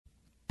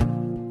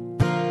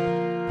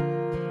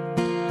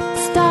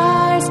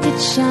stars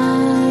could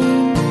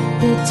shine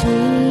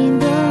between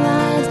the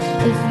lines.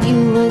 If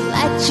you would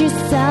let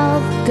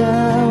yourself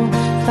go,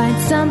 find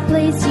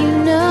someplace you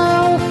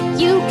know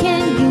you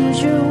can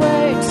use your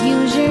words,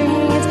 use your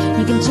hands.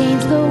 You can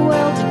change the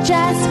world or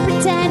just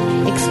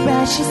pretend.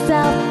 Express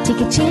yourself,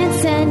 take a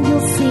chance, and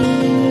you'll see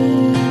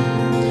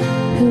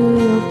who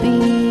you'll be.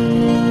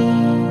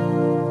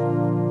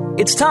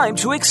 It's time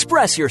to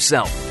express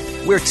yourself,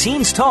 where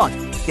teens talk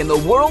and the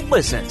world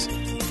listens.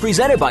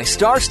 Presented by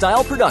Star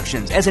Style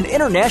Productions as an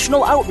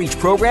international outreach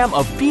program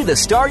of Be the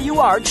Star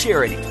You Are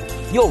charity.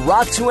 You'll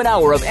rock to an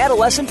hour of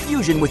adolescent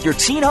fusion with your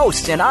teen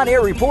hosts and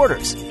on-air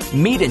reporters.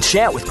 Meet and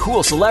chat with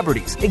cool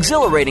celebrities,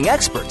 exhilarating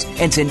experts,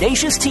 and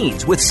tenacious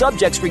teens with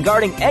subjects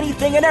regarding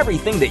anything and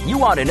everything that you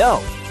want to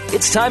know.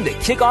 It's time to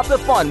kick off the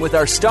fun with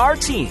our star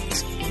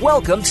teens.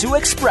 Welcome to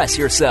Express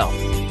Yourself.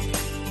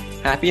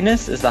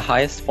 Happiness is the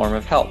highest form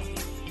of health.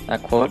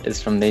 That quote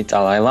is from the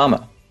Dalai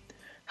Lama.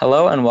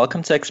 Hello and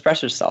welcome to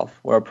Express Yourself.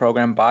 We're a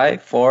program by,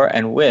 for,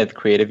 and with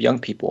creative young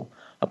people.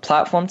 A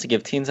platform to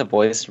give teens a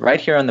voice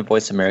right here on the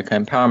Voice America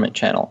Empowerment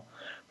Channel.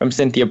 From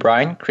Cynthia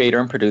Brian, creator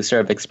and producer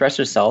of Express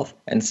Yourself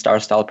and Star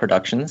Style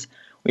Productions,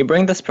 we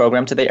bring this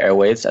program to the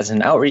airwaves as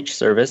an outreach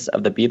service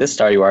of the Be the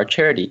Star You Are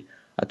charity,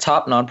 a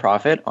top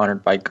nonprofit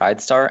honored by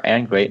GuideStar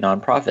and great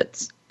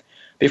nonprofits.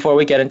 Before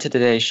we get into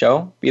today's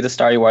show, Be the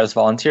Star You Are's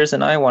volunteers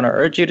and I want to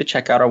urge you to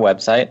check out our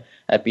website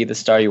at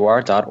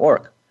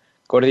BeTheStarYouAre.org.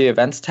 Go to the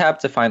events tab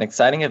to find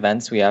exciting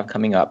events we have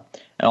coming up,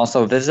 and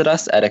also visit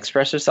us at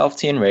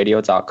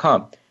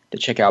ExpressYourselfTeenRadio.com to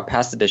check out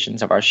past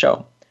editions of our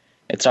show.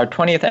 It's our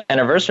 20th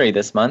anniversary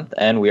this month,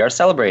 and we are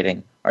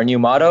celebrating. Our new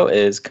motto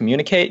is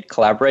Communicate,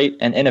 Collaborate,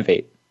 and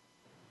Innovate.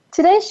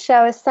 Today's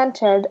show is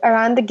centered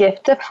around the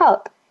gift of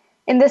help.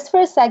 In this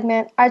first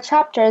segment, our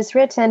chapter is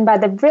written by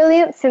the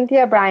brilliant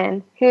Cynthia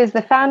Brian, who is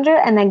the founder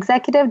and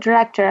executive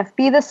director of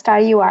Be the Star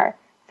You Are,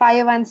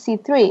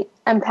 501c3,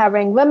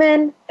 empowering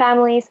women,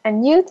 families,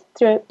 and youth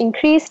through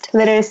increased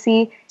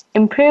literacy,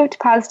 improved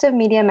positive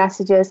media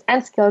messages,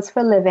 and skills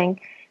for living.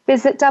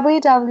 Visit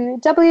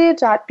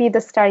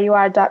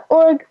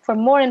www.bethestarur.org for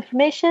more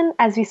information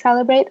as we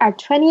celebrate our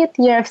 20th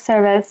year of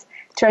service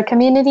to our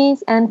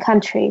communities and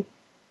country.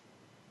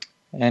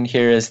 And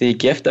here is The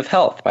Gift of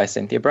Health by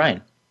Cynthia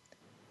Brian.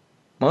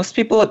 Most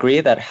people agree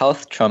that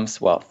health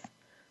trumps wealth.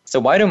 So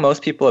why do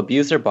most people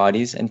abuse their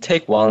bodies and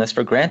take wellness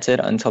for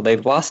granted until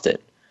they've lost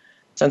it?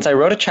 Since I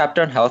wrote a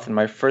chapter on health in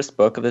my first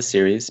book of the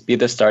series, Be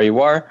the Star You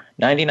Are,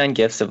 99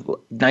 Gifts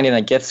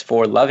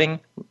for Living,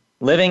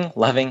 Loving,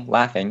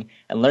 Laughing,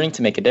 and Learning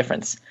to Make a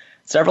Difference,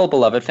 several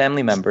beloved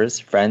family members,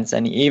 friends,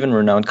 and even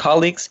renowned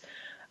colleagues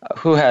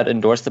who had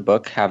endorsed the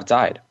book have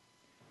died.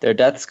 Their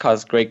deaths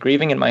caused great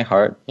grieving in my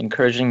heart,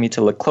 encouraging me to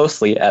look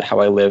closely at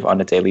how I live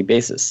on a daily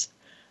basis.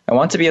 I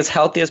want to be as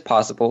healthy as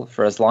possible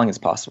for as long as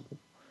possible.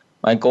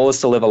 My goal is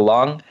to live a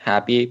long,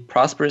 happy,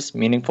 prosperous,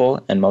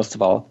 meaningful, and most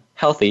of all,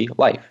 healthy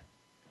life.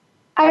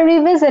 I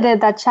revisited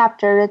that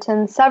chapter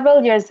written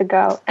several years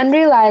ago and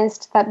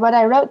realized that what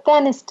I wrote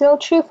then is still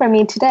true for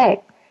me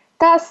today.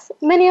 Thus,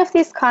 many of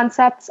these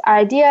concepts or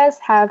ideas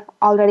have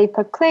already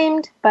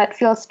proclaimed, but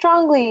feel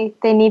strongly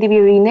they need to be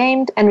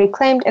renamed and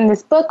reclaimed in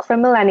this book for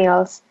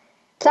millennials.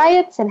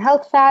 Diets and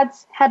health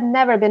fads had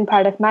never been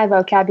part of my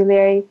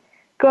vocabulary.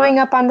 Growing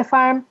up on the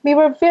farm, we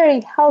were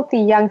very healthy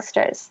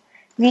youngsters.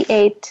 We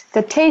ate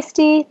the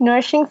tasty,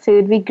 nourishing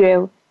food we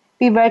grew.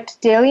 We worked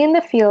daily in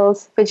the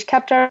fields, which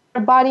kept our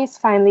bodies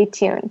finely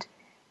tuned.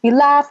 We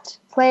laughed,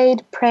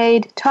 played,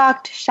 prayed,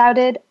 talked,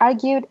 shouted,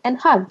 argued, and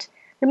hugged,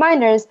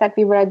 reminders that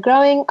we were a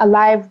growing,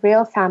 alive,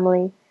 real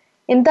family.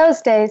 In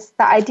those days,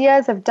 the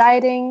ideas of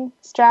dieting,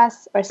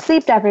 stress, or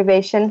sleep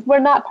deprivation were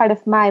not part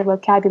of my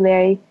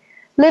vocabulary.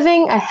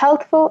 Living a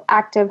healthful,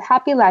 active,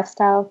 happy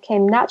lifestyle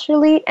came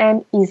naturally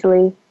and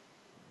easily.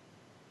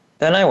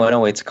 Then I went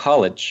away to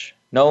college.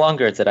 No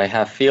longer did I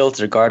have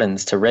fields or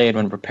gardens to raid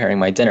when preparing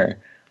my dinner,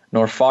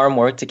 nor farm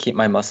work to keep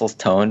my muscles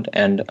toned,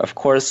 and, of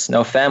course,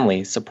 no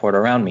family support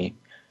around me.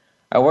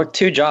 I worked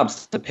 2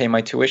 jobs to pay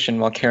my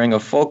tuition while carrying a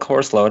full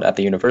course load at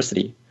the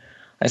university.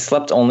 I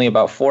slept only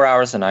about 4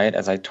 hours a night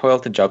as I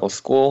toiled to juggle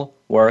school,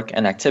 work,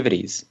 and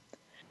activities.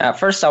 At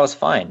first I was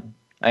fine.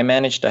 I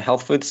managed a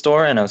health food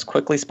store and I was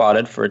quickly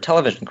spotted for a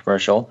television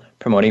commercial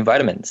promoting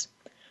vitamins.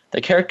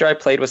 The character I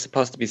played was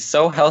supposed to be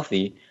so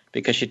healthy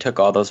because she took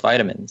all those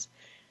vitamins.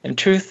 In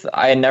truth,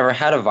 I had never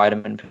had a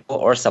vitamin pill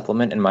or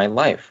supplement in my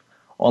life.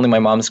 Only my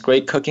mom's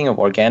great cooking of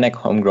organic,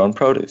 homegrown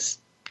produce.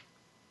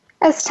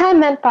 As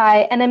time went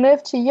by and I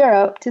moved to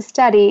Europe to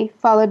study,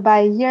 followed by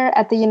a year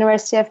at the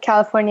University of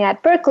California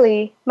at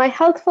Berkeley, my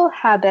healthful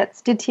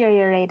habits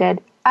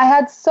deteriorated. I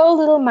had so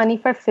little money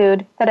for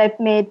food that I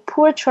made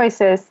poor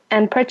choices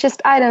and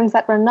purchased items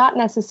that were not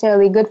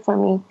necessarily good for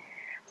me.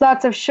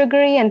 Lots of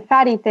sugary and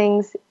fatty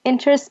things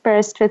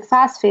interspersed with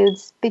fast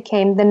foods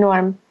became the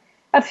norm.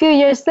 A few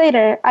years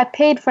later, I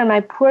paid for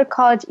my poor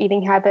college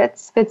eating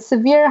habits with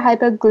severe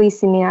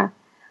hypoglycemia.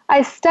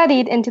 I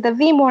studied into the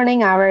wee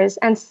morning hours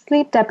and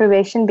sleep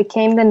deprivation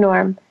became the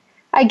norm.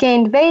 I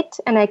gained weight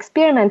and I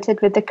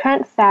experimented with the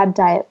current fad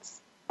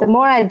diets. The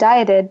more I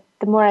dieted,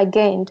 the more I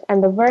gained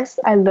and the worse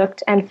I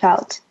looked and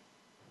felt.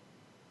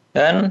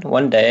 Then,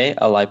 one day,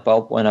 a light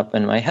bulb went up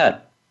in my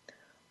head.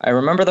 I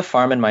remember the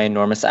farm and my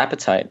enormous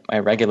appetite, my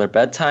regular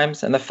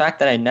bedtimes, and the fact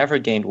that I never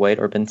gained weight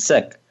or been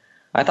sick.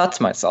 I thought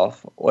to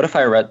myself, what if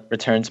I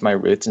return to my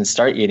roots and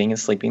start eating and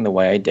sleeping the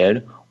way I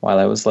did while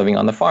I was living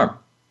on the farm?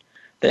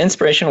 The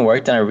inspiration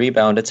worked and I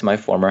rebounded to my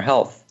former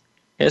health.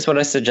 Here's what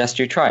I suggest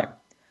you try.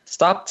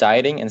 Stop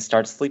dieting and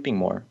start sleeping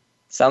more.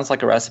 Sounds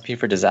like a recipe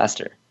for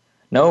disaster.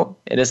 No,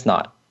 it is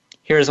not.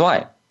 Here's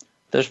why.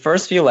 The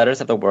first few letters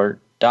of the word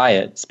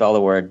diet spell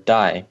the word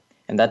die,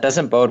 and that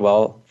doesn't bode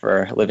well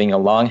for living a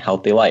long,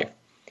 healthy life.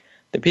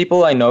 The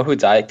people I know who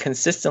diet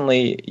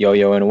consistently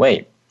yo-yo in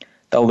weight.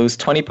 They'll lose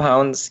 20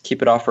 pounds,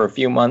 keep it off for a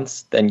few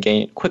months, then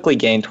quickly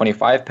gain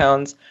 25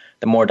 pounds.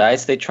 The more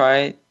diets they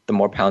try, the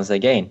more pounds they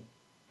gain.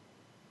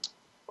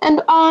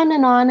 And on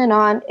and on and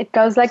on, it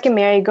goes like a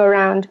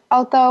merry-go-round,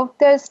 although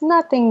there's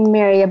nothing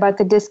merry about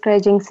the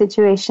discouraging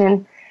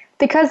situation.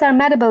 Because our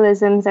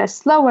metabolisms are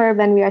slower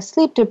when we are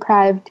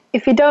sleep-deprived,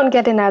 if we don't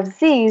get enough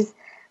Z's,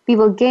 we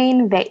will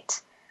gain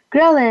weight.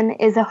 Ghrelin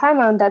is a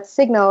hormone that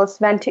signals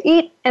when to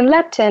eat, and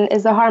leptin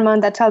is a hormone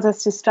that tells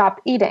us to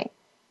stop eating.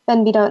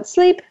 When we don't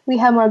sleep, we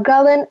have more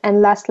ghrelin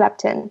and less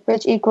leptin,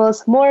 which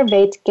equals more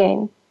weight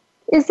gain.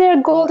 Is there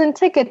a golden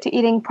ticket to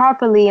eating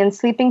properly and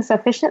sleeping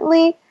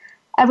sufficiently?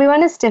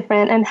 Everyone is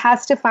different and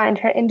has to find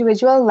her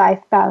individual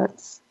life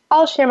balance.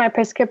 I'll share my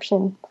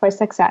prescription for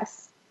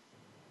success.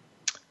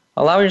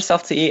 Allow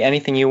yourself to eat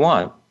anything you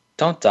want.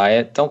 Don't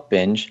diet, don't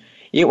binge.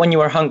 Eat when you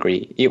are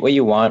hungry. Eat what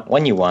you want,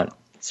 when you want.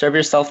 Serve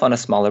yourself on a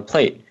smaller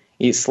plate.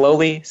 Eat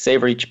slowly,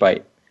 savor each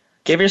bite.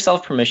 Give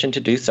yourself permission to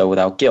do so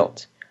without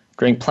guilt.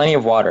 Drink plenty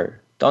of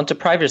water. Don't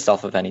deprive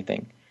yourself of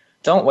anything.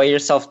 Don't weigh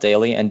yourself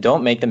daily and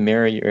don't make the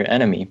mirror your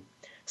enemy.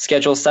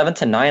 Schedule 7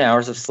 to 9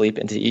 hours of sleep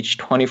into each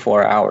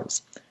 24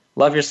 hours.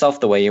 Love yourself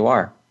the way you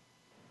are.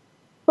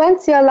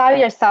 Once you allow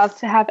yourself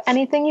to have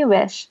anything you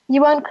wish,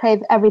 you won't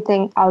crave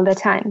everything all the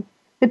time.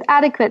 With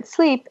adequate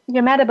sleep,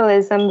 your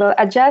metabolism will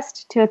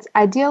adjust to its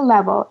ideal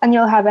level and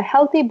you'll have a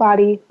healthy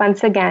body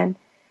once again.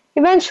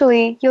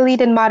 Eventually, you'll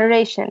eat in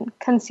moderation,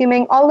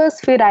 consuming all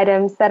those food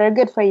items that are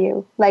good for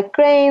you, like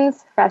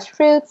grains, fresh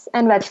fruits,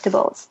 and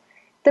vegetables.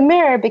 The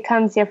mirror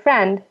becomes your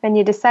friend when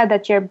you decide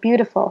that you're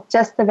beautiful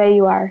just the way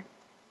you are.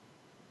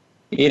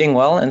 Eating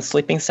well and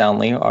sleeping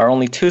soundly are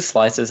only 2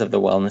 slices of the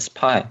wellness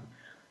pie.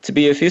 To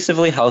be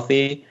effusively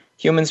healthy,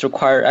 humans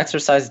require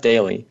exercise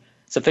daily,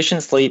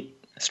 sufficient sleep,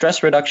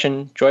 stress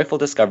reduction, joyful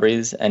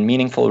discoveries, and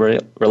meaningful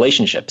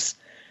relationships.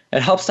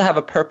 It helps to have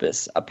a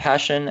purpose, a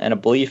passion, and a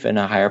belief in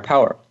a higher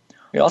power.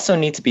 We also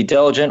need to be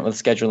diligent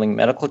with scheduling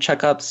medical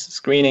checkups,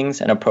 screenings,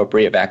 and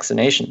appropriate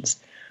vaccinations.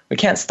 We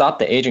can't stop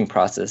the aging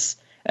process,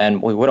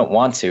 and we wouldn't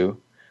want to,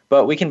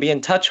 but we can be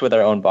in touch with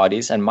our own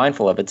bodies and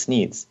mindful of its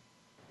needs.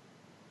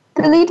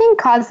 The leading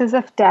causes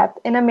of death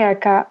in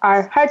America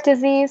are heart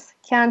disease,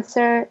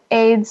 cancer,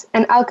 AIDS,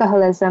 and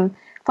alcoholism,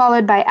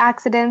 followed by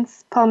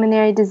accidents,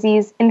 pulmonary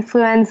disease,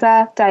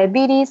 influenza,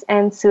 diabetes,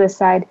 and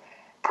suicide.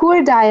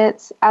 Poor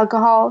diets,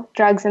 alcohol,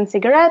 drugs, and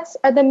cigarettes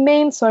are the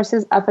main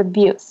sources of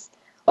abuse.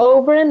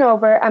 Over and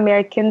over,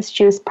 Americans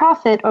choose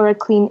profit over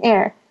clean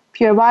air,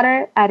 pure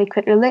water,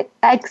 adequate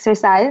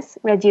exercise,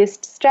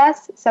 reduced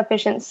stress,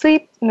 sufficient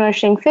sleep,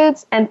 nourishing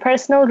foods, and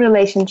personal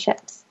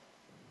relationships.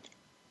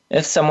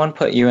 If someone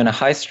put you in a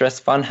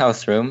high-stress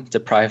funhouse room,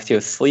 deprived you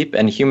of sleep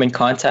and human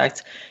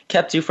contact,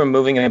 kept you from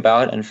moving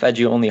about, and fed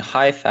you only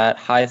high-fat,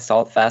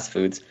 high-salt fast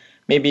foods,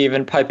 maybe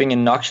even piping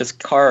in noxious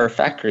car or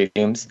factory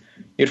fumes,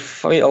 you'd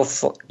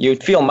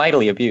feel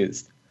mightily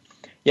abused.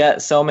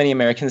 Yet, so many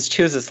Americans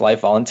choose this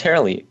life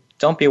voluntarily.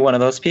 Don't be one of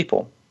those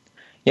people.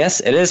 Yes,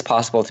 it is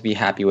possible to be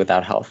happy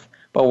without health,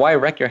 but why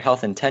wreck your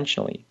health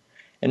intentionally?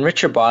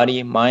 Enrich your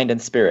body, mind,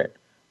 and spirit.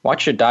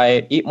 Watch your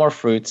diet, eat more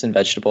fruits and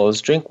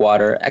vegetables, drink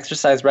water,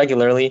 exercise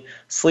regularly,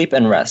 sleep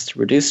and rest,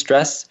 reduce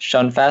stress,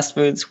 shun fast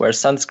foods, wear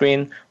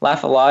sunscreen,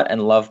 laugh a lot,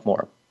 and love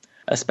more.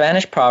 A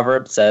Spanish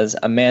proverb says,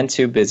 a man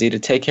too busy to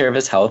take care of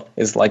his health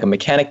is like a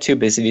mechanic too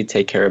busy to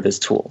take care of his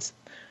tools.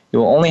 You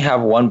will only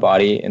have one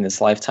body in this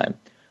lifetime.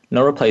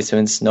 No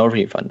replacements, no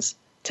refunds.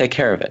 Take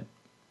care of it.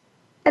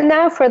 And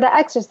now for the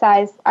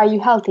exercise, are you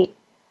healthy?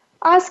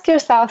 Ask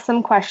yourself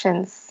some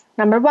questions.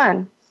 Number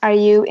 1, are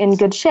you in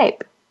good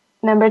shape?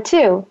 Number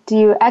 2, do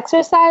you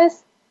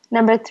exercise?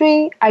 Number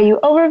 3, are you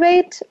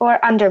overweight or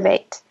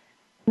underweight?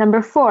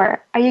 Number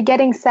 4, are you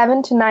getting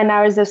 7 to 9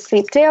 hours of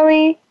sleep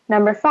daily?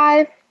 Number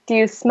 5, do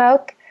you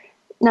smoke?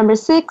 Number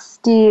 6,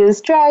 do you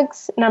use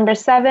drugs? Number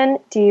 7,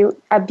 do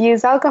you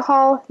abuse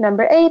alcohol?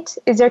 Number 8,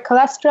 is your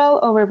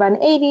cholesterol over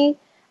 180?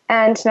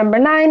 And number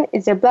 9,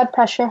 is your blood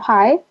pressure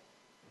high?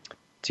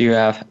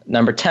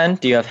 Number 10,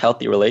 do you have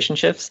healthy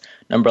relationships?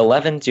 Number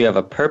 11, do you have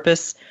a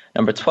purpose?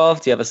 Number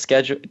 12,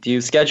 do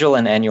you schedule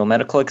an annual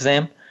medical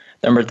exam?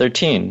 Number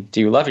 13, do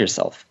you love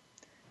yourself?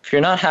 If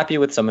you're not happy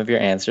with some of your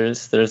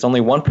answers, there's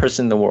only one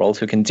person in the world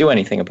who can do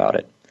anything about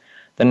it.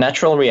 The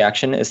natural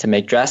reaction is to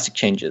make drastic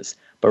changes,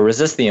 but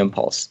resist the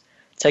impulse.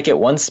 Take it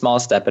one small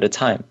step at a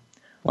time.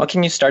 What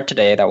can you start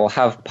today that will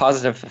have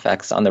positive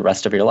effects on the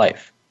rest of your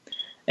life?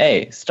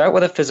 A. Start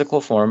with a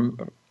physical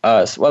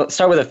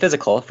start with a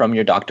physical from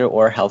your doctor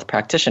or health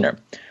practitioner.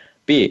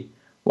 B.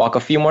 Walk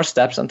a few more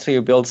steps until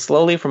you build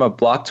slowly from a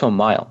block to a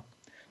mile.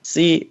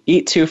 C.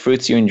 Eat 2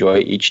 fruits you enjoy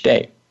each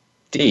day.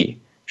 D.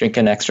 Drink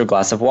an extra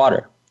glass of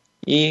water.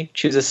 E.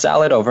 Choose a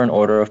salad over an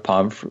order of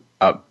pommes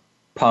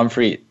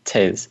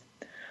frites.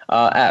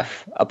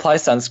 F. Apply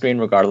sunscreen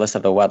regardless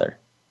of the weather.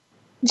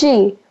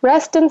 G.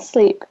 Rest and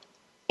sleep.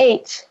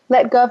 H.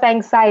 Let go of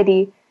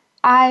anxiety.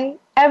 I.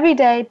 Every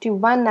day do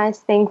one nice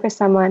thing for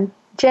someone.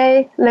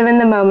 J. Live in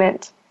the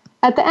moment.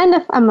 At the end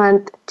of a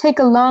month, take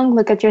a long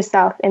look at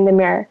yourself in the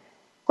mirror.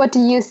 What do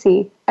you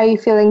see? Are you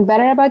feeling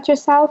better about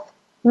yourself?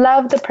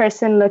 Love the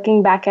person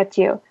looking back at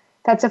you.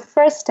 That's a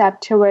first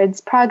step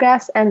towards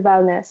progress and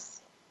wellness.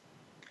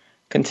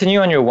 Continue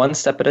on your one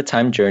step at a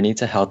time journey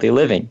to healthy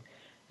living.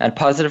 Add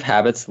positive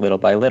habits little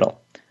by little.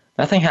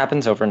 Nothing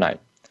happens overnight.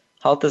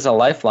 Health is a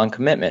lifelong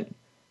commitment.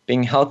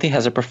 Being healthy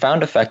has a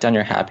profound effect on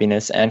your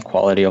happiness and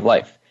quality of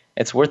life.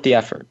 It's worth the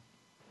effort.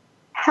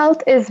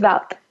 Health is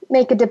wealth.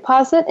 Make a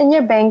deposit in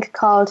your bank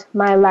called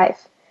My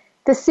Life.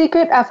 The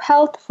secret of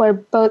health for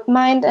both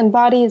mind and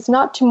body is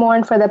not to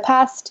mourn for the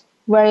past,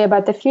 worry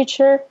about the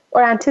future,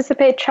 or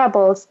anticipate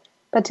troubles,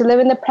 but to live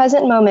in the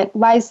present moment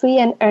wisely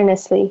and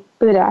earnestly.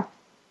 Buddha.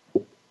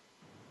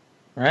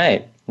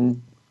 Right.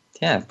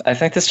 Yeah, I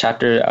think this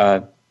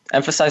chapter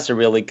emphasized a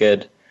really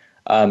good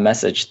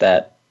message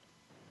that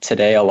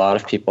today a lot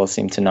of people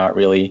seem to not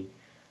really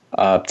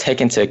take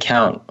into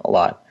account a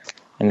lot.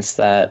 And it's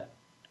that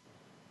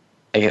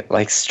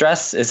like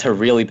stress is a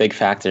really big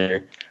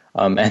factor.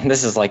 And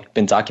this has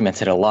been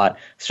documented a lot.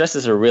 Stress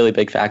is a really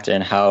big factor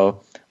in how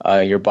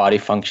your body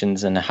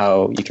functions and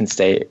how you can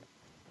stay.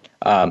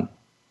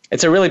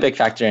 It's a really big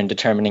factor in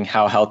determining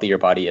how healthy your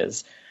body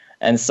is.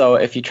 And so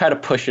if you try to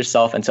push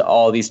yourself into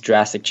all these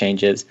drastic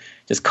changes,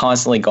 just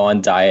constantly go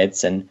on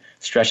diets and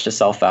stretch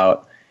yourself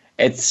out,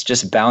 it's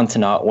just bound to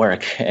not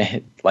work.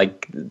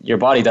 Your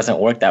body doesn't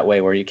work that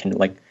way where you can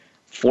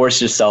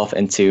force yourself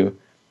into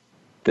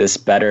this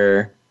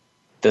better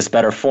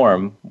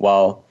form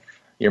while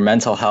your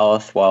mental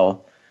health your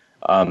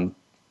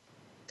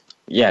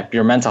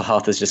mental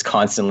health is just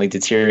constantly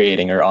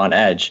deteriorating or on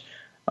edge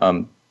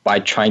by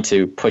trying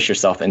to push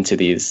yourself into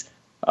these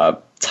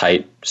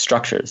tight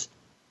structures.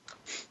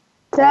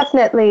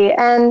 Definitely.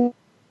 And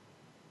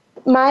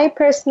my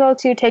personal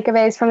 2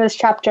 takeaways from this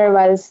chapter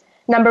was,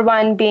 number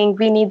 1 being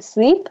we need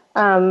sleep.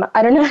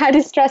 I don't know how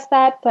to stress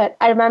that, but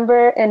I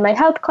remember in my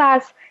health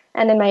class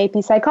and in my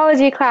AP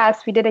psychology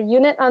class, we did a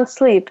unit on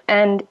sleep,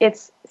 and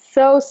it's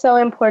so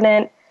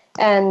important.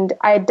 And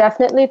I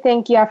definitely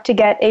think you have to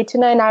get 8 to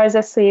 9 hours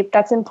of sleep.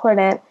 That's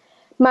important.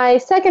 My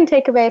second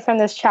takeaway from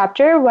this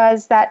chapter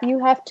was that you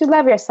have to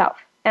love yourself,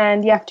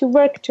 and you have to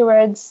work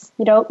towards,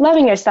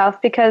 loving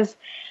yourself, because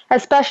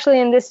especially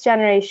in this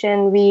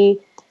generation, we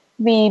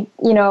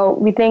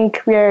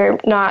think we're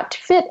not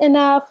fit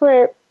enough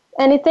or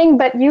anything,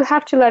 but you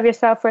have to love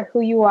yourself for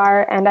who you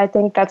are. And I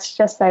think that's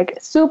just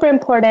super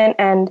important.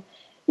 And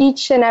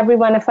each and every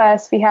one of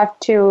us, we have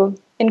to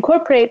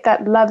incorporate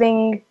that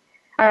loving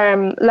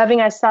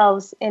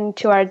ourselves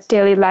into our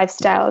daily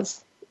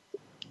lifestyles.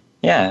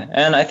 Yeah,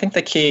 and I think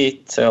the key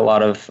to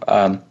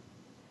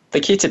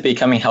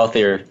becoming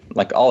healthier,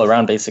 all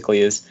around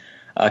basically, is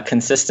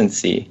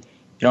consistency.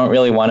 You don't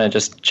really want to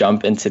just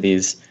jump into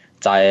these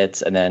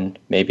diets and then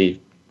maybe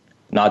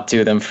not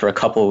do them for a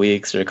couple of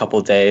weeks or a couple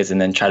of days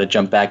and then try to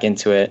jump back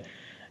into it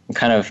and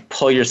kind of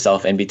pull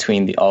yourself in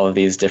between all of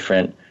these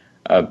different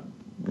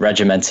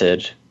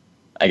regimented,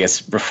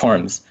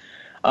 reforms.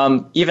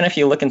 Even if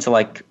you look into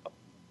a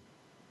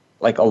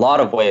lot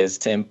of ways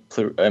to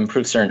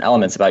improve certain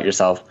elements about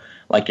yourself,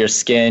 like your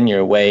skin,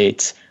 your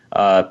weight,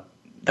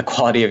 the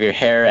quality of your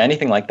hair,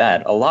 anything like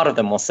that, a lot of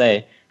them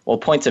will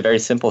point to very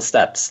simple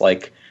steps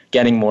like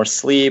getting more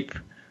sleep,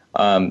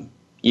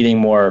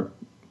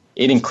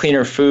 eating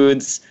cleaner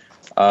foods,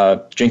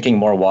 drinking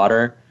more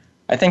water.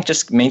 I think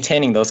just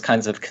maintaining those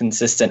kinds of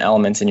consistent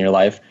elements in your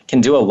life can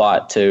do a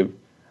lot to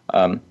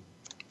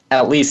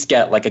at least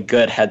get a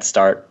good head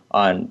start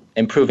on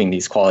improving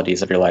these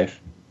qualities of your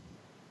life.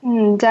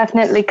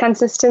 Definitely.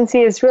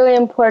 Consistency is really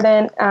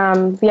important.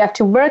 We have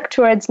to work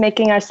towards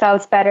making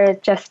ourselves better.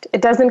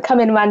 It doesn't come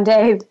in one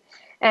day,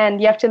 and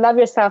you have to love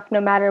yourself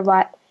no matter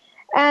what.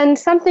 And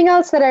something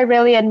else that I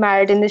really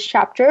admired in this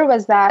chapter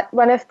was that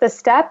one of the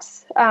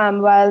steps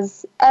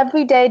was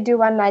every day do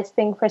one nice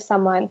thing for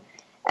someone.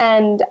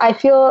 And I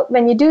feel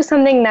when you do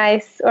something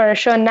nice or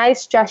show a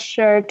nice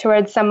gesture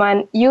towards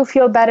someone, you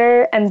feel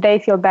better and they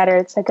feel better.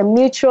 It's like a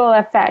mutual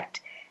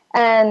effect.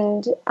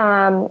 And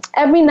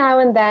every now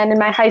and then in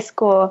my high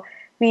school,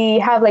 we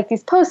have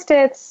these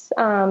Post-its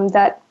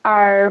that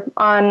are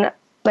on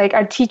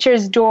our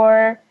teacher's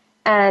door,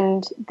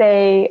 and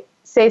they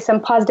say some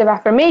positive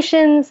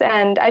affirmations.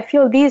 And I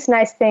feel these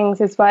nice things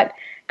is what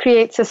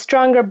creates a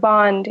stronger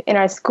bond in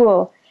our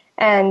school.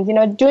 And,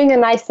 doing a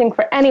nice thing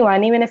for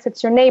anyone, even if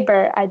it's your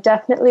neighbor, I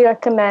definitely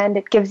recommend.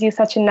 It gives you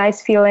such a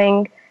nice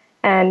feeling,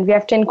 and we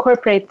have to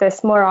incorporate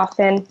this more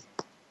often.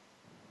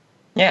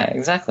 Yeah,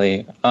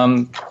 exactly.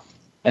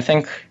 I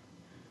think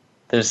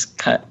there's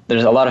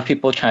a lot of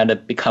people trying to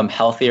become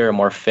healthier or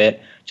more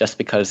fit just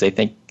because they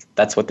think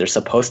that's what they're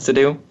supposed to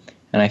do.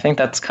 And I think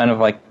that's kind of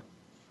like,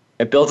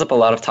 it builds up a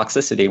lot of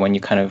toxicity when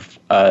you kind of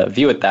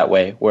view it that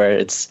way, where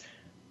it's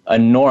a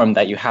norm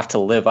that you have to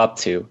live up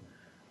to.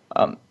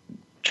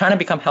 Trying to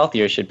become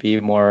healthier should be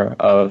more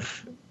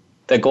of,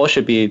 the goal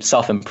should be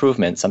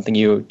self-improvement, something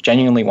you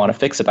genuinely want to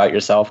fix about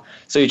yourself,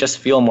 so you just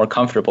feel more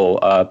comfortable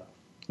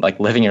like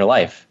living your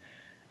life.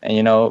 And,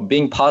 you know,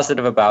 being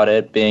positive about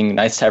it, being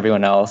nice to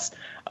everyone else,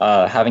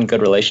 having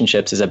good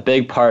relationships is a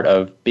big part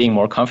of being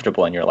more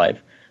comfortable in your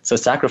life. So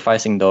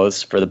sacrificing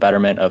those for the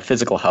betterment of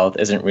physical health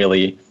isn't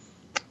really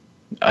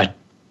a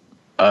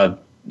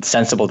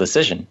sensible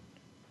decision.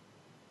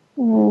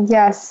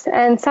 Yes,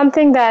 and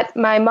something that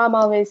my mom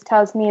always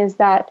tells me is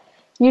that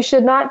you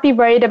should not be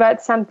worried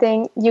about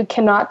something you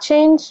cannot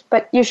change,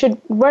 but you should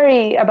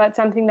worry about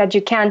something that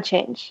you can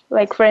change.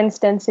 Like, for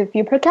instance, if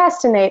you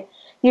procrastinate,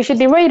 you should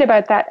be worried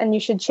about that and you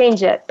should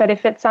change it. But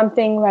if it's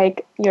something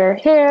like your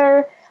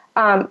hair,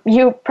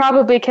 you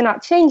probably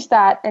cannot change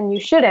that, and you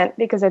shouldn't,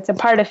 because it's a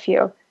part of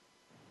you.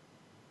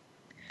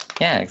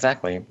 Yeah,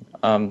 exactly.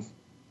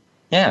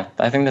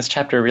 I think this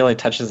chapter really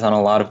touches on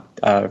a lot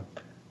of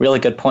really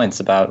good points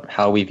about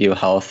how we view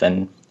health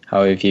and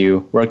how we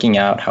view working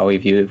out, how we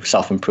view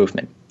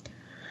self-improvement.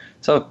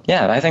 So,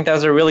 yeah, I think that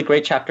was a really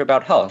great chapter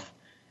about health.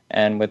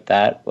 And with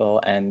that, we'll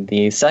end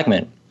the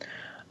segment.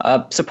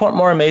 Support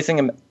more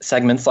amazing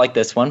segments like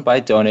this one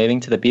by donating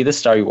to the Be the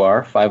Star You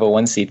Are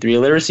 501c3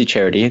 literacy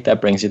charity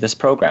that brings you this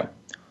program.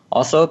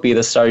 Also, Be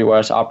the Star You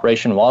Are's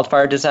Operation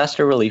Wildfire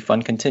Disaster Relief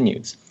Fund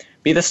continues.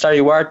 Be the Star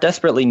You Are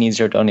desperately needs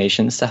your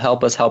donations to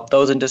help us help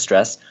those in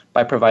distress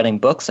by providing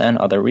books and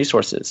other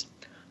resources.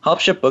 Help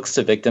ship books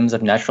to victims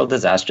of natural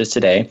disasters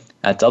today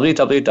at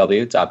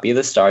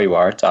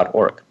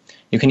www.bethestaryouare.org.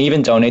 You can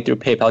even donate through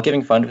PayPal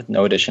Giving Fund with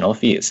no additional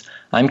fees.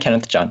 I'm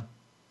Kenneth Jeon.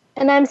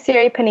 And I'm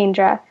Siri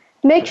Phaneendra.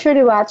 Make sure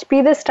to watch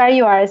Be the Star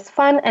You Are's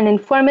fun and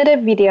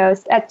informative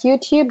videos at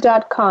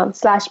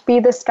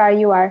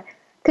youtube.com/BeTheStarYouAre.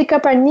 Pick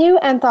up our new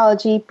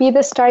anthology, Be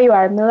the Star You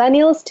Are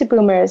Millennials to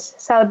Boomers,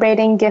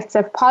 celebrating gifts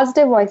of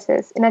positive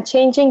voices in a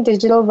changing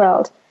digital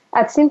world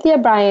at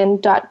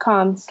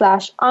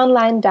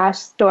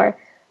cynthiabrian.com/online-store.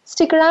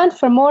 Stick around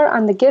for more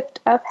on the gift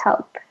of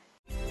help.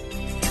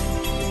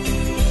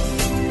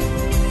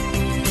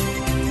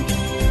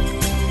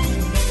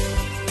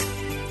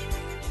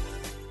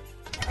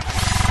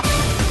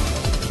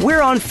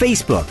 We're on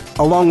Facebook,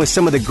 along with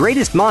some of the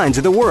greatest minds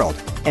of the world,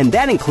 and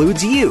that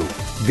includes you.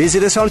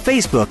 Visit us on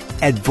Facebook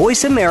at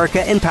Voice America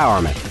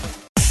Empowerment.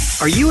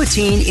 Are you a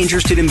teen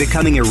interested in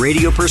becoming a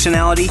radio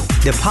personality?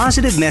 The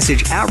Positive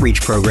Message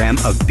Outreach Program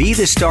of Be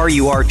the Star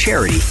You Are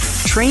charity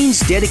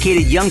trains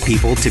dedicated young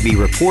people to be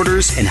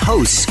reporters and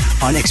hosts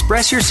on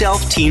Express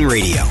Yourself Teen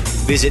Radio.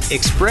 Visit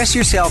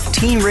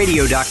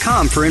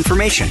expressyourselfteenradio.com for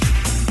information.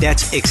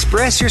 That's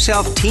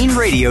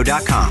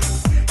expressyourselfteenradio.com.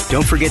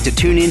 Don't forget to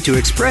tune in to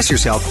Express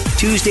Yourself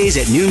Tuesdays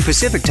at noon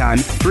Pacific Time,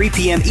 3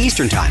 p.m.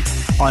 Eastern Time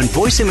on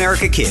Voice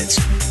America Kids,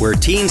 where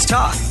teens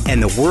talk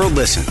and the world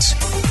listens.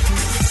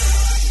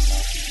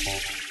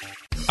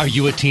 Are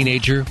you a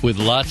teenager with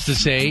lots to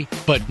say,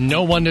 but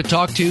no one to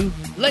talk to?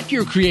 Let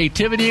your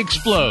creativity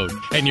explode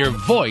and your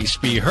voice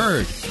be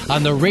heard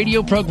on the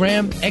radio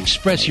program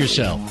Express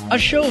Yourself, a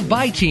show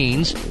by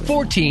teens,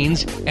 for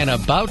teens, and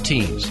about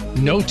teens.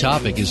 No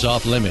topic is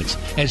off limits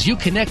as you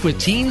connect with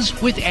teens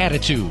with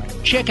attitude.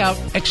 Check out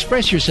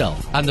Express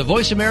Yourself on the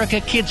Voice America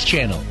Kids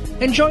channel.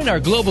 And join our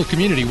global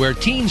community where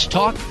teens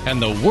talk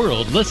and the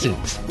world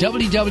listens.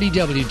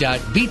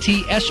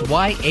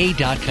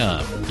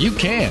 www.btsya.com. You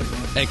can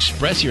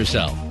express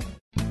yourself.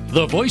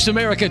 The Voice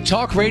America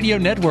Talk Radio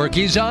Network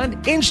is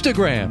on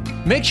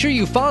Instagram. Make sure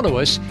you follow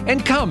us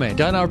and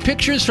comment on our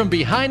pictures from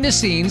behind the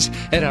scenes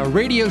at our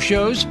radio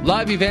shows,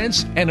 live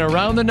events, and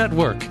around the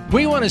network.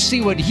 We want to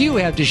see what you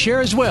have to share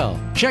as well.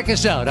 Check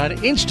us out on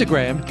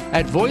Instagram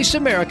at Voice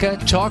America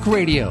Talk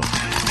Radio.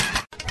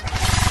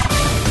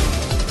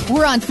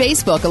 We're on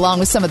Facebook along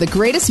with some of the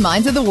greatest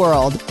minds of the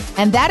world,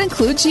 and that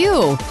includes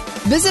you.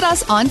 Visit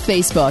us on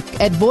Facebook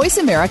at Voice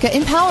America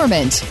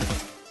Empowerment.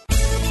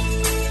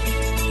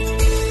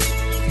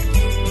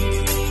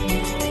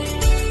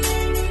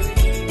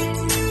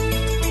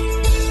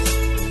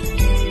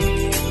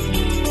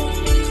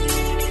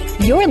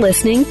 You're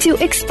listening to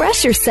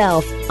Express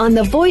Yourself on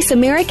the Voice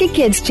America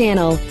Kids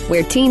channel,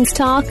 where teens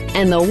talk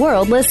and the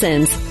world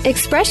listens.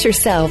 Express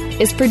Yourself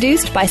is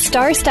produced by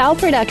Star Style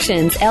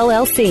Productions,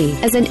 LLC,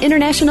 as an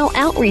international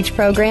outreach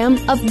program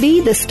of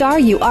Be the Star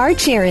You Are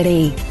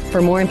charity.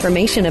 For more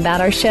information about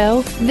our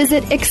show,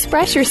 visit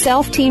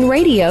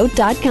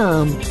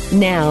expressyourselfteenradio.com.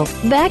 Now,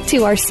 back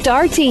to our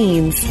star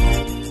teens.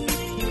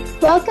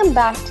 Welcome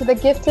back to the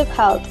Gift of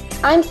Health.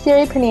 I'm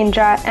Siri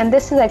Phaneendra, and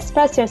this is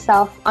Express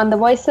Yourself on the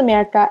Voice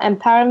America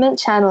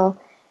Empowerment channel.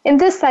 In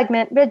this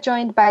segment, we're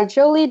joined by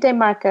Jolie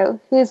DeMarco,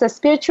 who is a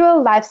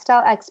spiritual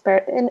lifestyle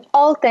expert in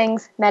all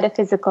things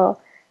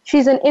metaphysical.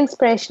 She's an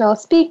inspirational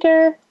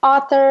speaker,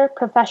 author,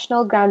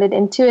 professional grounded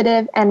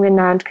intuitive, and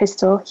renowned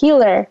crystal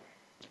healer.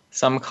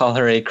 Some call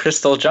her a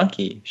crystal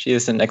junkie. She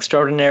is an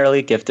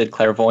extraordinarily gifted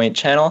clairvoyant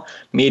channel,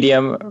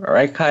 medium,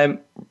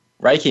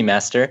 Reiki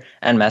master,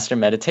 and master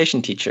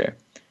meditation teacher.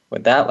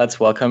 With that, let's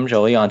welcome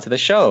Jolie onto the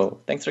show.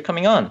 Thanks for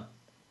coming on.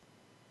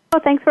 Oh,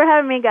 thanks for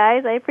having me,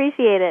 guys. I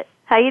appreciate it.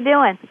 How you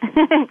doing?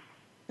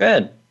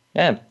 Good.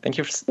 Yeah, thanks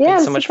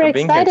so much for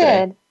being here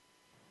today.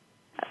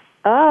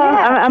 Oh,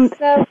 I'm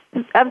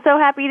so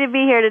happy to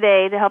be here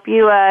today to help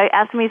you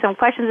ask me some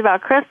questions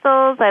about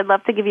crystals. I'd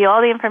love to give you all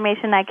the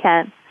information I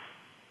can.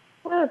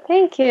 Oh,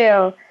 thank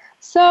you.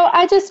 So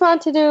I just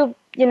wanted to,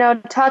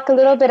 talk a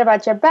little bit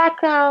about your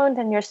background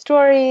and your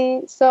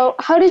story. So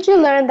how did you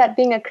learn that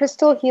being a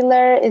crystal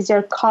healer is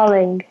your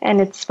calling and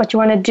it's what you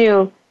want to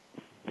do?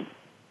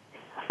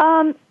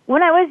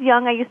 When I was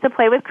young, I used to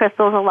play with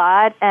crystals a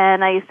lot,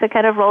 and I used to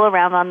kind of roll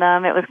around on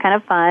them. It was kind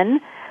of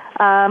fun.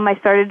 I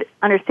started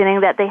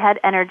understanding that they had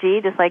energy,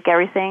 just like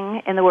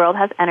everything in the world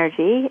has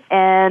energy.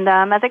 And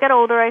as I got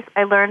older,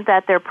 I learned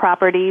that their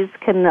properties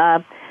can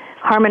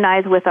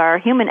harmonize with our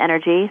human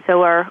energy,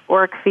 so our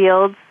auric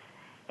fields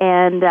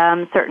and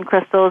certain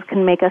crystals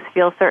can make us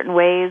feel certain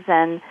ways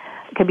and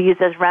can be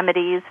used as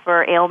remedies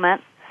for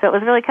ailments. So it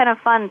was really kind of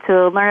fun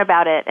to learn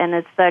about it, and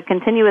it's a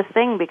continuous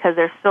thing because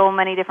there's so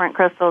many different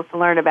crystals to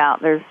learn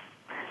about. There's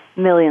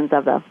millions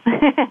of them.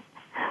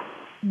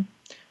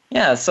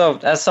 Yeah, so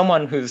as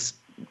someone who's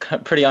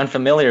pretty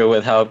unfamiliar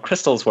with how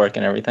crystals work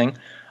and everything,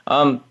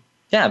 how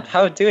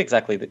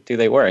exactly do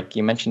they work?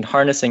 You mentioned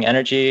harnessing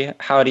energy.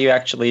 How do you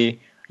actually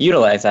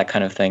utilize that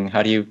kind of thing?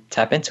 How do you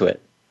tap into it?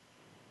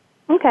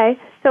 Okay,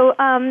 so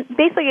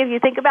basically if you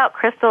think about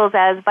crystals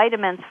as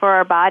vitamins for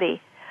our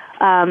body,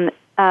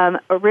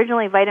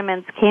 originally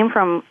vitamins came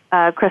from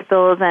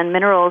crystals and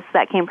minerals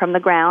that came from the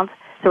ground,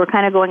 so we're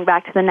kind of going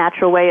back to the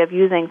natural way of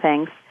using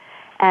things.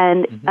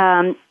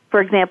 And for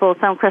example,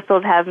 some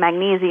crystals have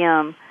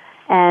magnesium,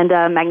 and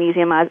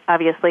magnesium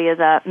obviously is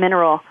a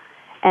mineral.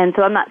 And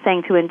so I'm not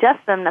saying to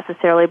ingest them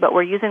necessarily, but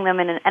we're using them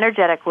in an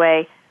energetic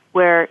way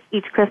where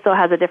each crystal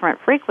has a different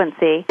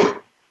frequency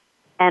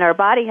and our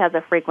body has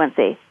a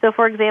frequency. So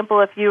for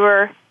example, if you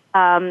were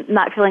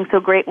not feeling so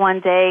great one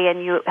day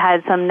and you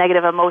had some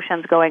negative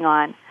emotions going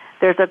on,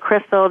 there's a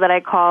crystal that I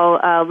call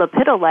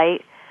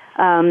lepidolite.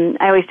 I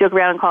always joke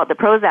around and call it the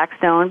Prozac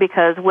stone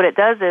because what it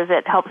does is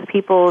it helps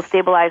people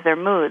stabilize their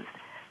moods.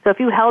 So if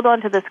you held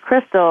on to this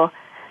crystal,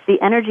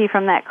 the energy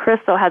from that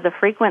crystal has a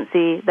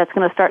frequency that's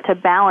going to start to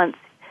balance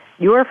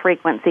your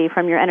frequency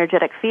from your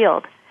energetic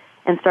field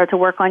and start to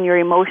work on your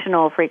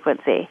emotional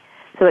frequency.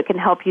 So it can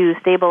help you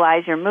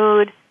stabilize your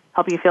mood,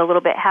 help you feel a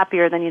little bit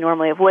happier than you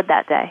normally would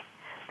that day.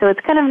 So it's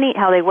kind of neat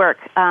how they work.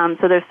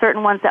 So there's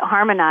certain ones that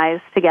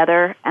harmonize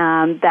together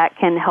that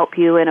can help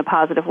you in a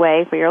positive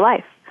way for your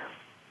life.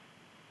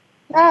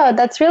 Oh,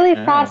 that's really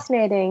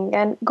fascinating.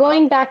 And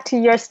going back to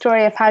your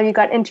story of how you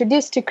got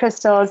introduced to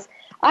crystals,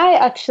 I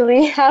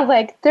actually have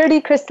like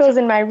 30 crystals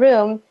in my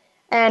room,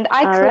 and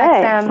I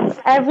collect them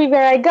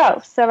everywhere I go.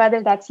 So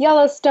whether that's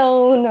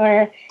Yellowstone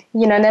or,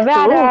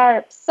 Nevada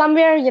or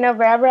somewhere,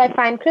 wherever I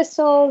find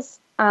crystals,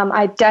 I'm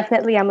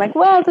like,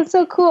 wow, that's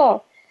so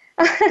cool.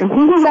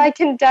 So I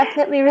can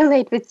definitely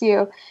relate with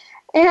you.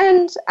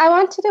 And I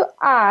wanted to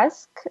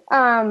ask,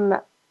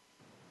 how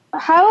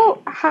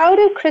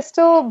do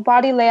crystal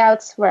body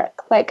layouts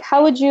work? Like,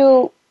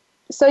 so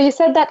you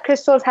said that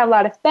crystals have a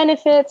lot of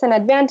benefits and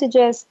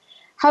advantages.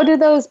 How do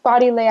those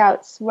body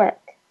layouts work?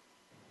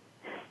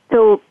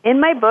 So in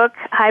my book,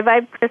 High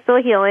Vibe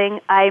Crystal Healing,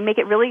 I make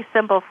it really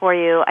simple for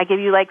you. I give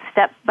you like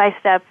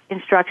step-by-step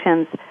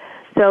instructions.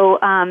 So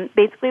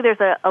basically there's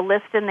a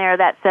list in there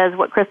that says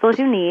what crystals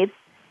you need.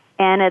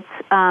 And it's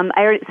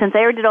since I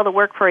already did all the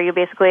work for you,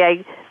 basically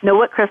I know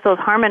what crystals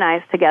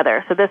harmonize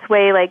together. So this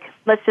way, like,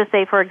 let's just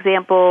say, for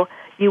example,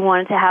 you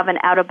wanted to have an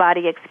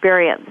out-of-body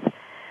experience.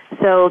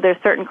 So there's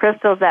certain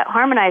crystals that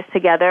harmonize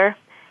together,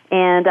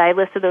 and I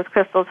listed those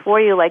crystals for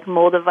you, like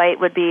moldavite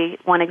would be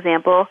one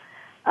example.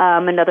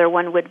 Another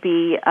one would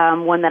be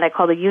one that I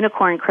call the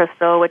unicorn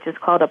crystal, which is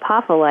called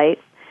apophyllite.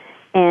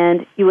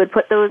 And you would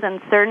put those in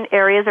certain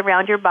areas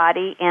around your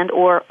body and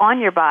or on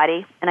your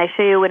body, and I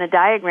show you in a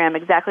diagram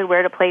exactly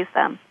where to place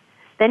them.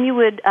 Then you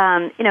would,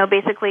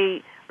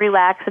 basically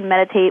relax and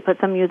meditate, put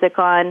some music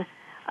on,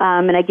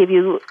 and I give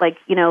you,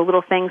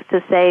 little things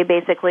to say,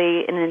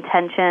 basically an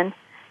intention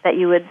that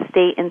you would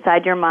state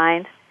inside your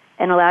mind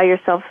and allow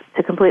yourself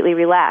to completely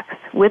relax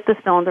with the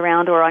stones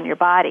around or on your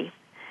body.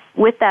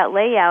 With that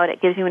layout,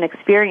 it gives you an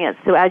experience.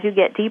 So as you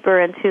get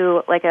deeper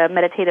into, like, a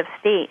meditative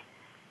state,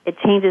 it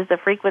changes the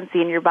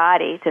frequency in your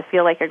body to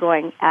feel like you're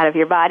going out of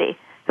your body.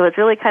 So it's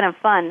really kind of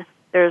fun.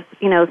 There's,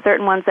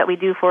 certain ones that we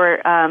do for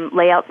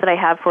layouts that I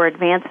have for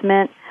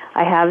advancement.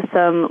 I have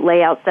some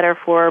layouts that are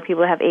for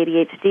people who have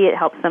ADHD. It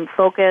helps them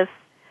focus.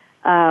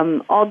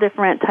 All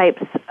different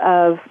types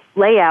of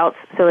layouts.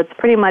 So it's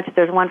pretty much,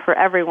 there's one for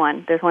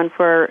everyone. There's one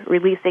for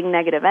releasing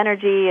negative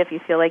energy if you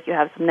feel like you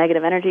have some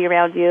negative energy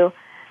around you.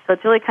 So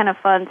it's really kind of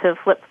fun to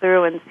flip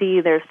through and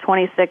see there's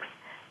 26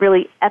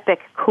 really epic,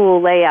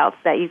 cool layouts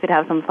that you could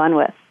have some fun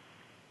with.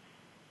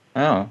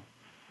 Oh.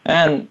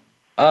 And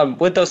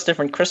with those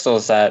different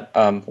crystals that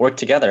work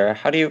together,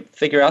 how do you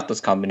figure out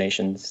those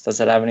combinations? Does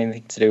it have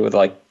anything to do with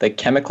like the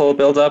chemical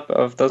buildup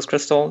of those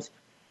crystals?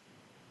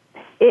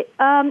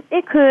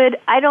 It could.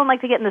 I don't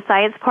like to get in the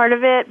science part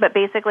of it, but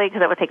basically,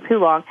 because that would take too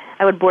long,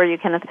 I would bore you,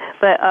 Kenneth.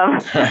 But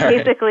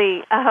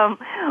basically,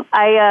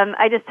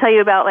 I just tell you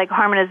about like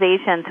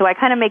harmonization. So I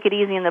kind of make it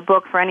easy in the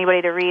book for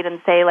anybody to read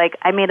and say, like,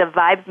 I made a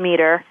vibe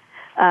meter,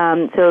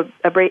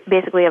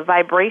 basically a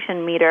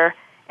vibration meter,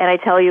 and I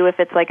tell you if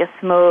it's like a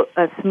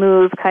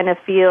smooth kind of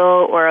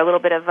feel or a little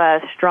bit of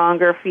a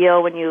stronger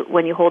feel when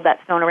you hold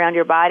that stone around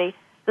your body.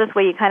 So this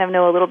way, you kind of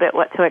know a little bit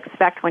what to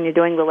expect when you're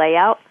doing the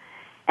layout.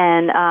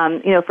 And,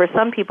 for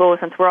some people,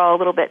 since we're all a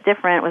little bit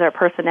different with our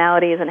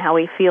personalities and how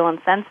we feel and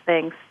sense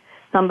things,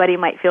 somebody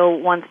might feel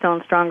one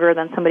stone stronger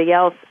than somebody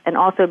else, and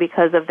also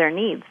because of their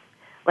needs.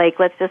 Like,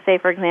 let's just say,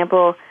 for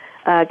example,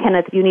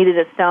 Kenneth, you needed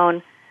a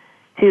stone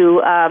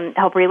to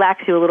help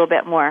relax you a little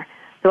bit more.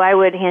 So I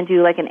would hand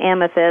you like an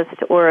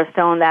amethyst or a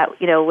stone that,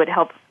 would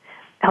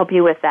help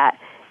you with that.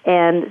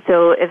 And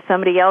so if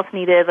somebody else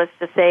needed, let's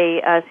just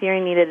say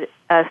Siri needed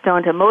a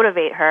stone to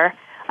motivate her,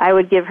 I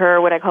would give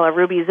her what I call a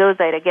ruby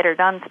zozite, a get her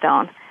done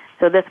stone.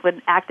 So this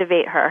would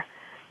activate her.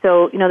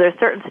 So, there's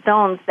certain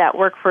stones that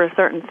work for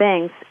certain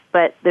things,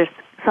 but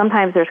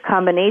sometimes there's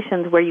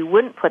combinations where you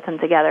wouldn't put them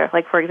together.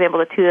 Like, for example,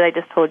 the two that I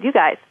just told you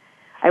guys.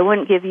 I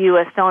wouldn't give you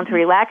a stone to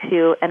relax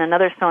you and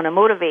another stone to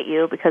motivate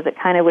you because it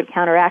kind of would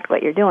counteract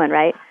what you're doing,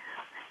 right?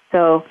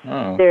 So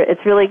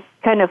it's really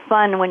kind of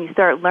fun when you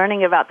start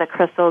learning about the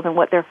crystals and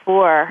what they're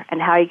for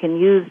and how you can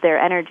use their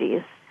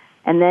energies.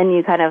 And then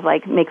you kind of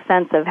like make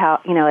sense of how,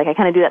 I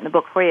kind of do that in the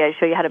book for you. I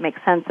show you how to make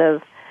sense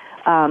of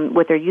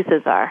what their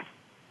uses are.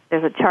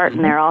 There's a chart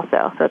in there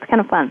also, so it's kind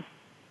of fun.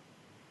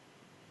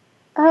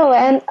 Oh,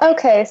 and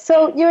okay,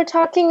 so you were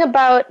talking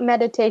about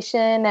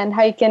meditation and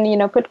how you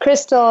can, put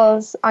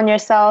crystals on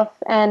yourself.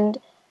 And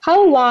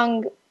how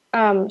long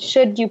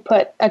should you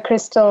put a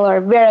crystal or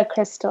wear a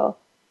crystal?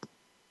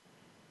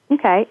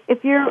 Okay,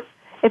 if you're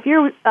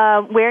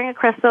wearing a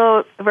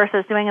crystal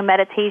versus doing a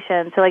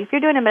meditation, so like if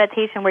you're doing a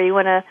meditation where you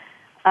want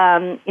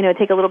to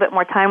take a little bit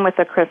more time with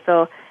the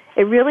crystal,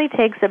 it really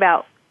takes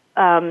about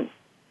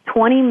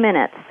 20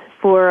 minutes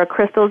for a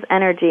crystal's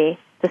energy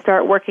to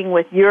start working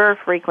with your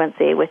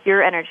frequency, with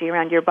your energy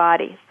around your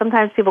body.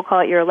 Sometimes people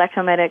call it your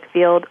electromagnetic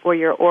field or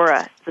your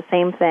aura. It's the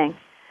same thing.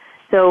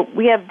 So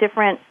we have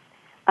different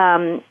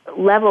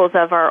levels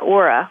of our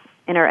aura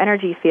in our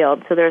energy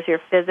field. So there's your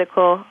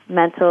physical,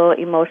 mental,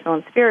 emotional,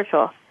 and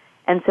spiritual.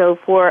 And so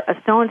for a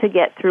stone to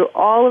get through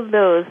all of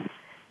those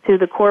to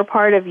the core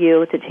part of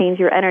you to change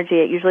your energy,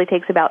 it usually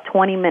takes about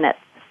 20 minutes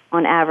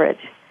on average,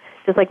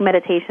 just like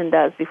meditation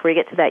does before you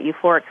get to that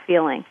euphoric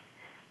feeling.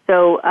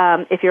 So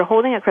if you're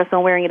holding a crystal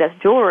and wearing it as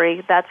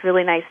jewelry, that's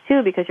really nice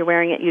too because you're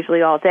wearing it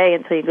usually all day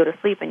until you go to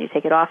sleep and you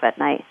take it off at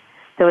night.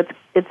 So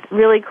it's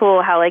really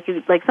cool how like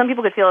some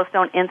people could feel a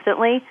stone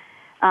instantly,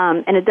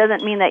 and it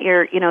doesn't mean that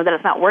that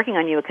it's not working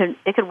on you.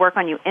 It could work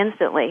on you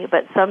instantly,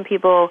 but some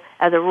people,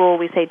 as a rule,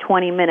 we say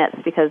 20 minutes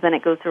because then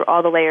it goes through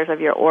all the layers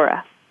of your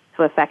aura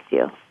to affect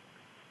you.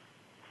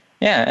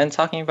 Yeah, and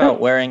talking about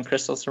wearing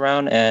crystals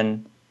around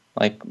and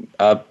like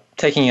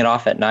taking it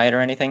off at night or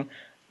anything,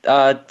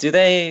 do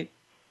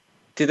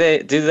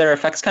their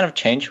effects kind of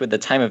change with the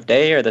time of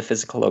day or the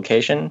physical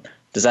location?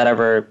 Do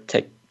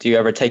you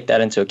ever take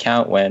that into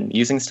account when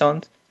using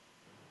stones?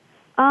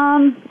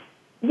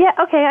 Yeah,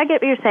 okay, I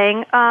get what you're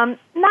saying.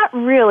 Not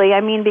really.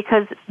 I mean,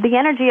 because the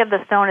energy of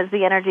the stone is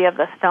the energy of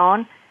the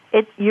stone.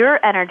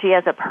 Your energy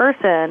as a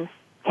person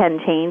can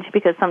change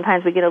because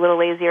sometimes we get a little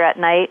lazier at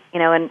night,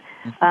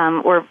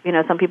 or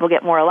some people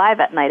get more alive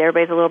at night.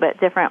 Everybody's a little bit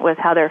different with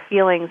how their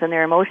feelings and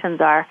their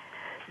emotions are.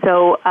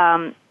 So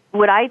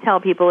what I tell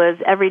people is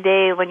every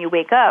day when you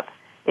wake up,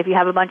 if you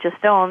have a bunch of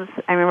stones,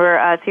 I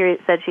remember Siri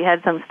said she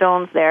had some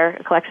stones there,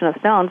 a collection of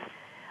stones.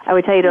 I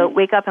would tell you to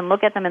wake up and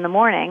look at them in the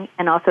morning,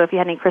 and also if you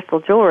had any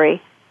crystal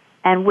jewelry,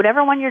 and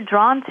whatever one you're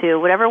drawn to,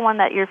 whatever one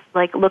that you're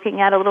like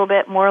looking at a little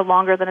bit more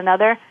longer than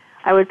another,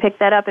 I would pick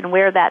that up and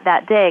wear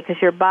that day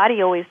because your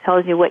body always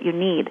tells you what you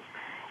need.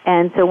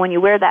 And so when you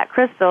wear that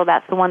crystal,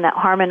 that's the one that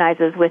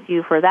harmonizes with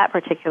you for that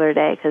particular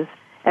day because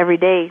every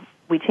day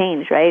we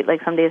change, right?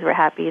 Like some days we're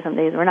happy, some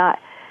days we're not,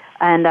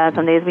 and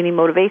some days we need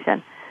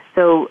motivation.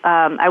 So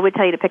I would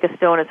tell you to pick a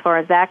stone as far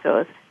as that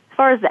goes. As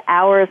far as the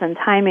hours and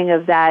timing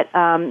of that,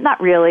 not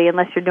really,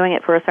 unless you're doing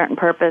it for a certain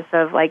purpose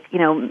of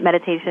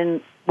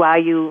meditation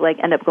while you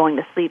end up going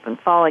to sleep and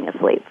falling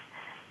asleep.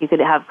 You could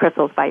have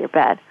crystals by your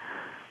bed.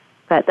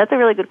 But that's a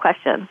really good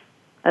question.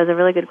 That was a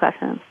really good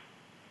question.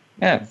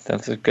 Yeah,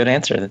 that's a good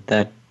answer.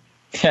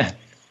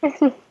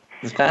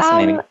 It's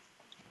fascinating.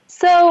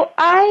 So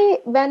I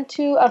went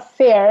to a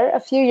fair a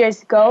few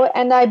years ago,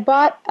 and I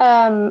bought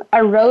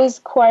a rose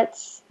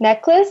quartz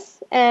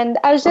necklace, and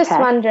I was just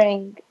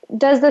wondering,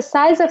 does the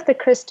size of the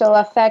crystal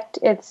affect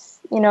its,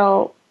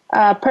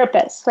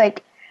 purpose?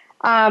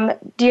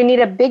 Do you need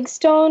a big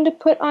stone to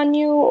put on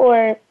you,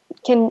 or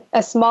can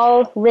a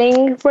small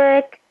ring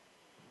work?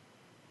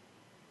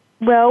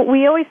 Well,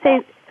 we always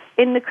say,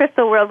 in the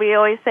crystal world,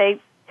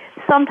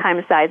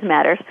 sometimes size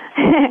matters,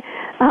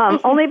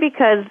 only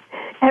because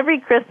every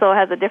crystal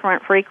has a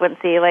different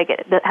frequency, like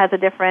it has a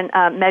different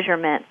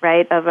measurement,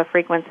 right, of a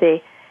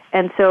frequency.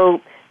 And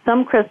so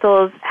some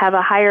crystals have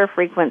a higher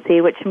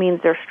frequency, which means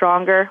they're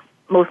stronger,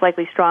 most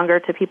likely stronger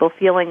to people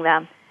feeling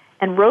them.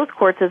 And rose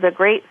quartz is a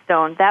great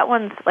stone. That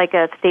one's like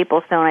a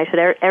staple stone.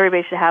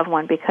 Everybody should have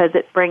one because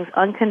it brings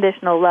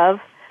unconditional love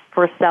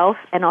for self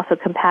and also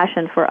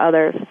compassion for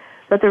others.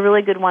 So it's a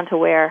really good one to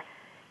wear.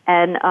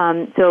 And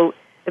so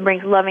it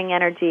brings loving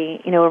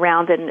energy,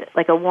 around and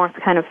like a warmth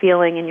kind of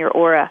feeling in your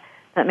aura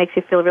that makes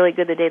you feel really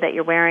good the day that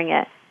you're wearing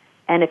it.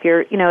 And if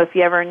you're, if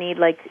you ever need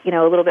like, a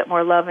little bit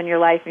more love in your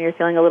life and you're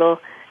feeling a little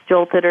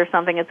jolted or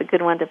something, it's a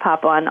good one to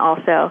pop on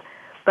also.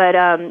 But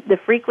the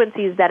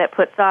frequencies that it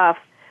puts off,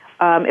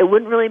 it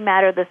wouldn't really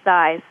matter the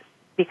size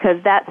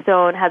because that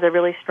stone has a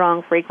really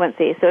strong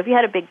frequency. So if you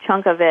had a big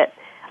chunk of it,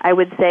 I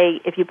would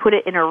say if you put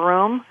it in a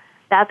room,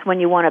 that's when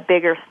you want a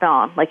bigger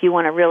stone. Like you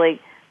want a really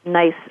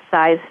nice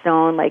size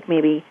stone, like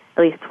maybe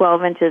at least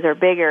 12 inches or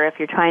bigger. If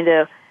you're trying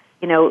to,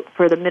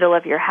 for the middle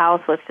of your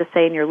house, let's just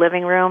say in your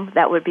living room,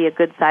 that would be a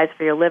good size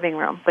for your living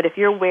room. But if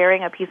you're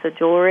wearing a piece of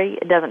jewelry,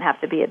 it doesn't have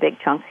to be a big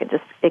chunk.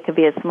 It could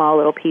be a small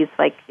little piece,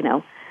 like,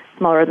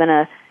 smaller than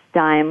a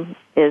dime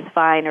is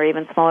fine, or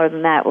even smaller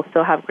than that will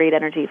still have great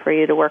energy for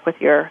you to work with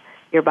your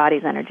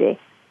body's energy.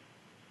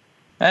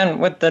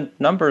 And with the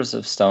numbers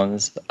of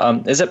stones,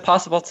 is it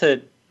possible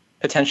to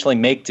potentially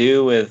make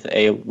do with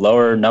a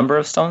lower number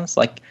of stones?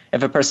 Like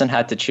if a person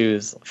had to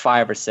choose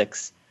 5 or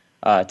 6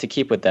 to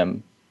keep with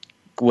them,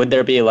 would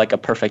there be like a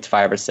perfect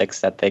 5 or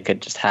 6 that they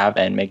could just have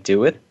and make do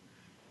with?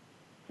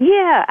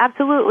 Yeah,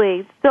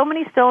 absolutely. So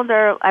many stones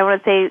I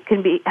want to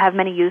say, have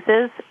many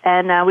uses,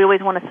 and we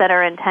always want to set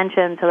our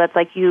intention. So that's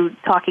like you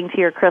talking to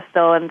your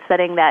crystal and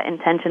setting that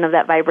intention of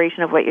that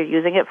vibration of what you're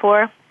using it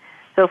for.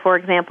 So, for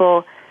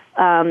example,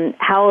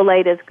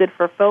 howlite is good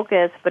for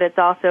focus, but it's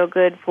also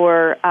good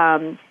for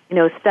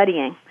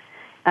studying.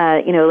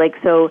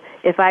 So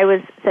if I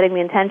was setting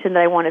the intention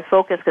that I wanted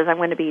focus because I'm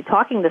going to be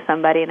talking to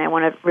somebody and I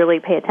want to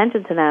really pay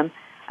attention to them,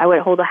 I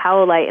would hold a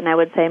howlite and I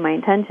would say my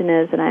intention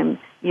is that I'm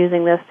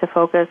using this to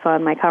focus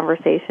on my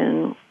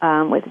conversation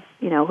with,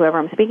 whoever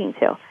I'm speaking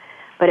to.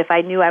 But if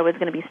I knew I was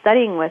going to be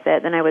studying with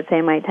it, then I would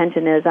say my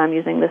intention is I'm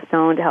using this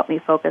stone to help me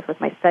focus with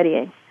my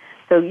studying.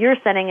 So you're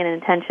setting an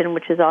intention,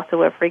 which is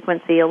also a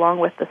frequency along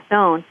with the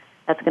stone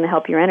that's going to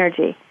help your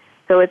energy.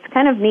 So it's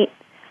kind of neat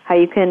how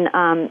you can,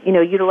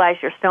 utilize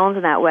your stones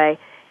in that way.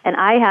 And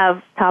I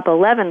have top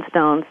 11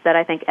 stones that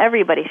I think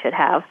everybody should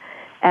have.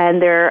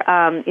 And they're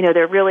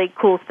really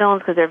cool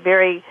stones because they're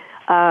very,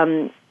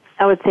 I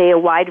would say, a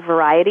wide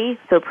variety.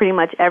 So pretty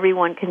much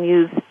everyone can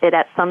use it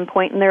at some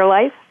point in their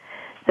life.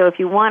 So if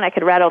you want, I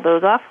could rattle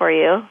those off for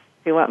you.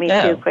 If you want me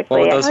to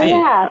quickly.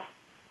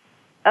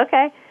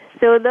 Okay.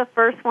 So the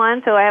first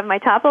one, I have my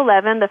top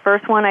 11. The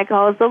first one I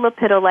call is the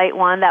lepidolite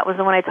one. That was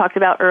the one I talked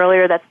about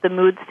earlier. That's the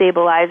mood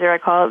stabilizer. I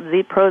call it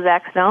the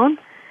Prozac stone.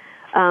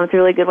 It's a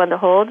really good one to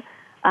hold.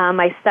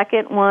 My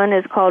second one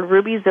is called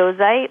ruby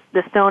zozite.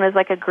 The stone is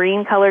like a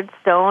green-colored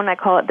stone. I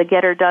call it the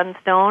get-her-done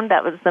stone.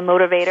 That was the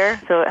motivator,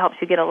 so it helps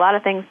you get a lot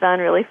of things done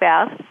really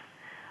fast.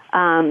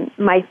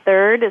 My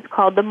third is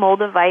called the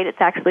moldavite.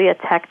 It's actually a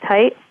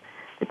tektite.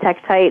 The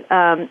tektite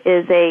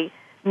is a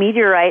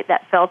meteorite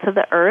that fell to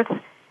the earth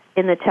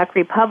in the Czech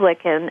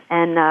Republic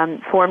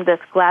and formed this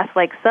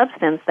glass-like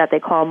substance that they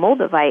call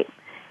moldavite.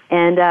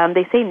 And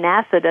they say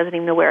NASA doesn't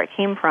even know where it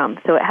came from.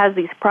 So it has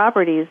these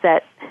properties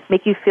that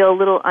make you feel a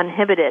little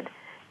uninhibited.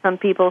 Some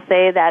people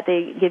say that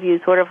they give you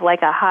sort of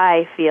like a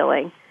high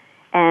feeling.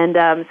 And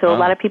so a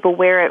lot of people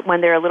wear it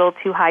when they're a little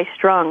too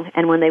high-strung.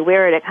 And when they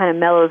wear it, it kind of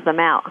mellows them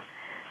out.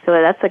 So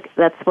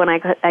that's when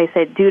I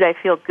say, dude, I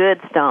feel good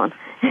stone.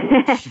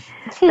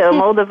 So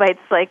moldavite's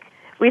like,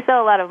 we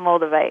sell a lot of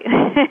moldavite.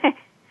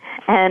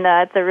 And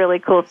it's a really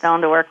cool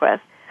stone to work with.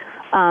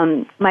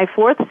 My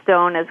fourth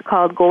stone is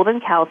called golden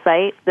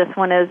calcite. This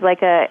one is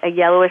like a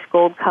yellowish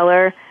gold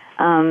color.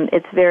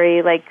 It's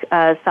very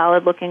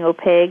solid-looking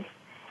opaque.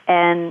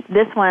 And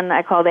this one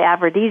I call the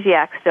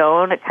aphrodisiac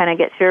stone. It kind of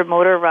gets your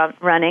motor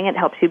running. It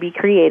helps you be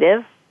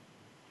creative.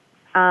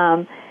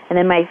 And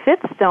then my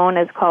fifth stone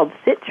is called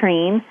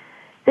citrine.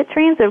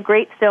 Citrine's a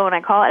great stone. I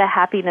call it a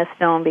happiness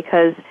stone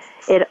because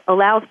it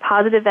allows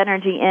positive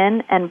energy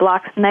in and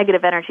blocks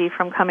negative energy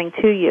from coming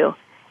to you.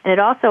 And it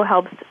also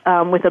helps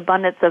with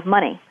abundance of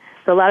money.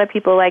 So a lot of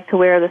people like to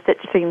wear the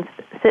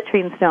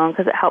citrine stone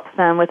because it helps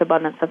them with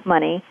abundance of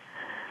money.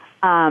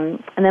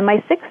 And then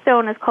my sixth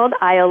stone is called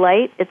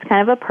iolite. It's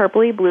kind of a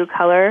purpley blue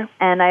color.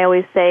 And I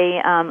always say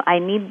I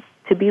need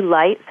to be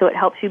light, so it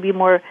helps you be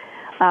more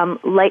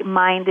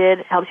light-minded,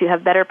 helps you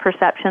have better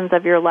perceptions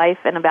of your life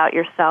and about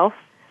yourself.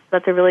 So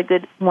that's a really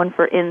good one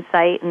for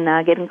insight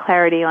and getting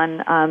clarity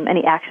on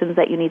any actions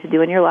that you need to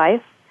do in your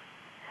life.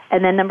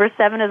 And then number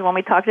 7 is one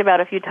we talked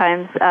about a few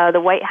times, the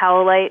white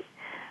howlite.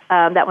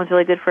 That one's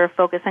really good for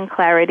focus and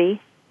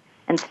clarity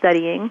and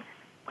studying.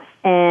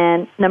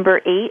 And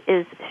number 8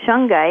 is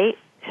shungite.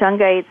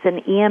 Shungite's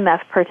an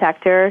EMF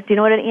protector. Do you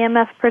know what an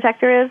EMF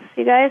protector is,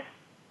 you guys?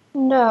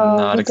 No.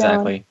 Not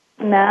exactly.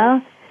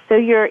 No? So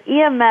your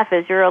EMF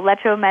is your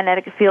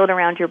electromagnetic field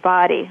around your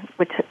body,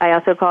 which I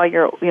also call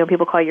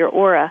people call your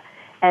aura.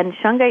 And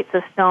shungite's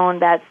a stone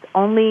that's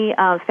only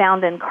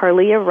found in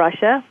Karelia,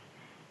 Russia,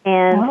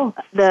 and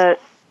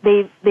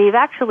they've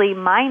actually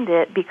mined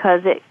it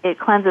because it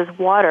cleanses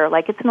water.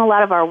 Like, it's in a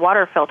lot of our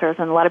water filters,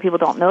 and a lot of people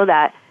don't know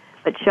that.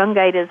 But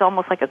shungite is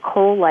almost like a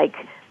coal-like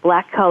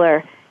black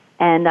color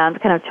and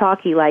kind of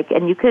chalky-like,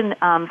 and you can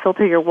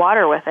filter your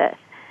water with it.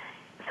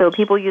 So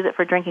people use it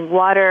for drinking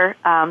water.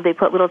 They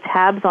put little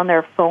tabs on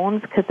their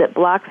phones because it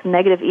blocks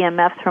negative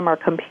EMFs from our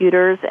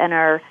computers and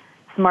our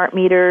smart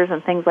meters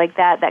and things like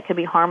that can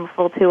be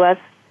harmful to us.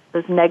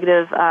 Those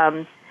negative,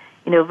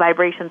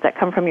 vibrations that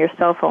come from your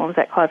cell phones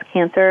that cause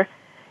cancer,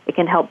 it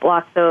can help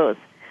block those.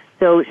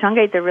 So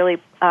shungite's a really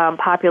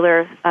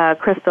popular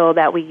crystal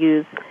that we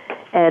use,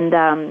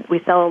 and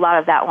we sell a lot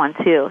of that one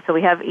too. So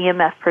we have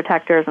EMF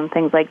protectors and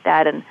things like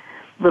that, and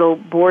little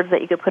boards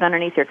that you could put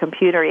underneath your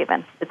computer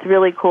even. It's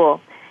really cool.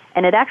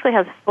 And it actually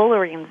has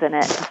fullerenes in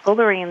it. And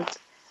fullerenes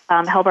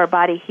help our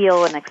body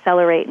heal and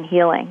accelerate in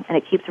healing, and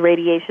it keeps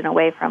radiation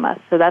away from us.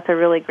 So that's a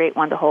really great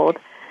one to hold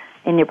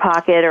in your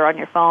pocket or on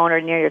your phone or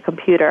near your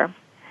computer.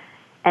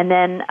 And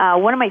then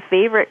one of my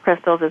favorite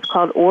crystals is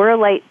called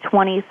Auralite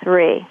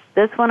 23.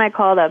 This one I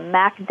call the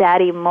Mac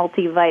Daddy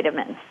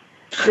multivitamin.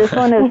 This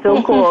one is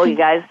so cool, you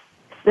guys.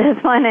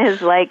 This one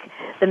is like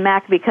the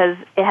Mac because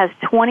it has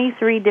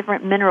 23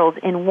 different minerals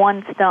in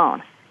one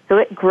stone. So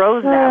it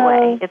grows that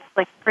way. It's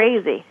like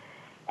crazy.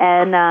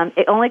 And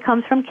it only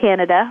comes from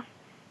Canada,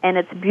 and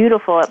it's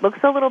beautiful. It looks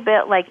a little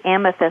bit like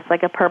amethyst,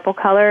 like a purple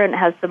color, and it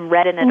has some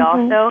red in it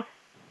also.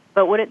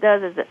 But what it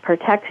does is it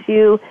protects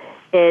you.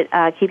 It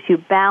keeps you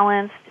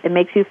balanced. It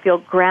makes you feel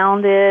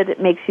grounded. It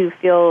makes you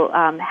feel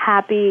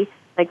happy.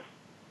 Like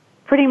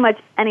pretty much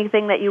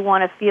anything that you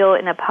want to feel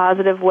in a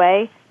positive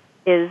way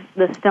is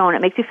the stone.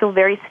 It makes you feel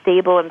very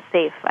stable and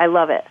safe. I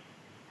love it.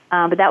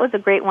 But that was a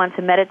great one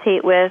to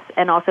meditate with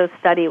and also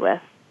study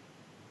with.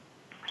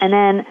 And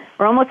then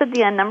we're almost at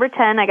the end. Number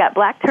 10, I got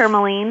black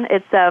tourmaline.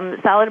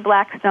 It's solid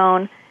black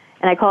stone,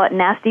 and I call it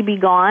Nasty Be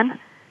Gone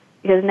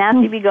because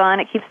Nasty Be Gone,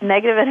 it keeps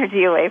negative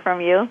energy away from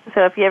you.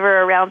 So if you're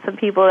ever around some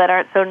people that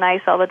aren't so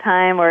nice all the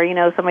time, or,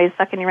 somebody's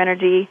sucking your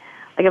energy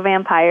like a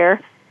vampire,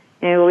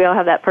 we all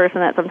have that person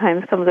that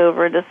sometimes comes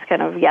over and just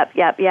kind of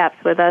yaps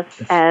with us.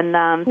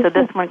 And so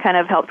this one kind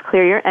of helps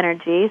clear your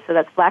energy. So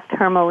that's black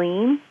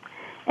tourmaline.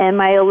 And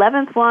my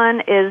 11th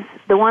one is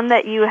the one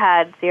that you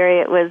had, Siri.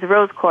 It was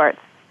rose quartz.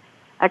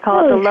 I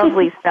call it the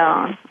lovely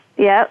stone.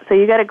 Yeah, so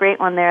you got a great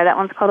one there. That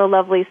one's called a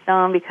lovely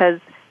stone because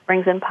it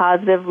brings in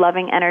positive,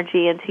 loving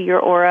energy into your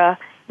aura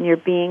and your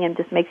being and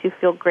just makes you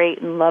feel great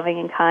and loving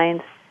and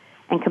kind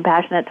and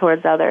compassionate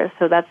towards others.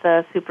 So that's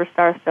a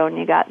superstar stone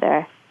you got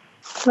there.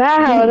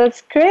 Wow,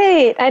 that's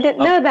great. I didn't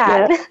know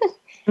that.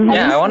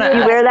 Yeah, I want to ask.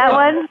 You wear that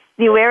one?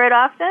 Do you wear it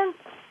often?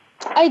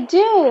 I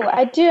do.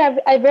 I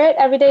wear it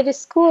every day to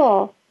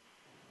school.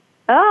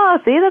 Oh,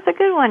 see, that's a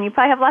good one. You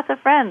probably have lots of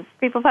friends.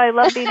 People probably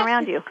love being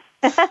around you.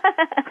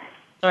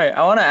 Sorry,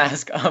 I want to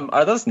ask,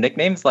 are those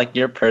nicknames like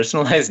your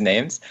personalized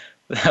names?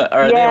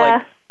 Are they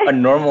like a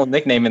normal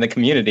nickname in the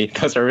community?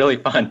 Those are really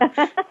fun.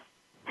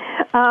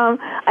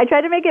 I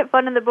tried to make it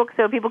fun in the book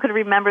so people could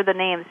remember the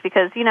names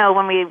because,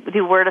 when we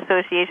do word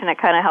association, it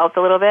kind of helps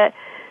a little bit.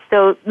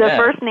 So the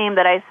first name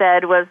that I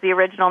said was the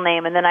original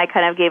name, and then I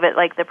kind of gave it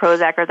like the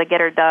Prozac or the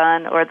Get Her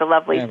Done or the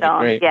Lovely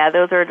Stone. Great. Yeah,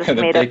 those are just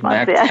made up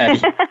ones.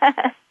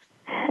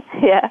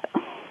 Yeah.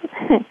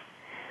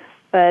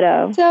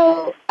 But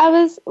so I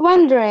was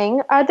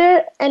wondering, are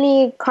there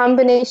any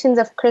combinations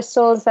of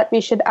crystals that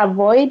we should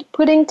avoid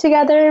putting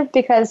together?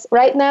 Because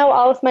right now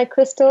all of my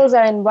crystals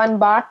are in one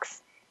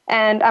box,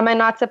 and am I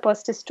not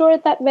supposed to store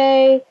it that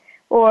way?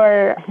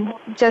 Or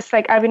just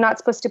like, are we not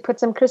supposed to put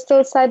some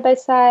crystals side by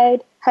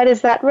side? How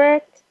does that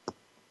work?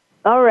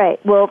 All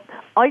right. Well,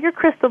 all your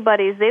crystal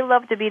buddies, they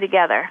love to be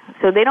together.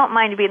 So they don't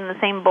mind being in the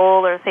same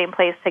bowl or the same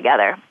place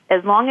together,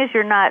 as long as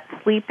you're not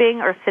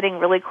sleeping or sitting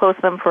really close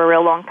to them for a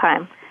real long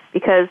time.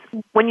 Because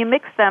when you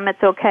mix them,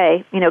 it's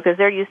okay, because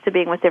they're used to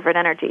being with different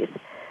energies.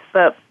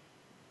 But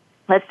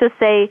let's just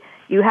say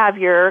you have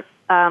your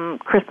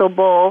crystal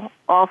bowl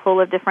all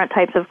full of different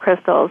types of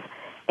crystals,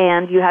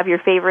 and you have your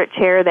favorite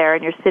chair there,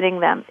 and you're sitting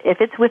them. If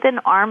it's within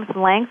arm's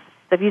length,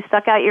 if you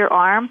stuck out your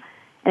arm,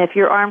 and if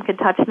your arm can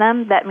touch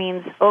them, that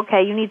means,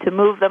 okay, you need to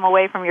move them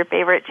away from your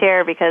favorite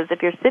chair, because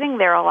if you're sitting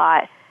there a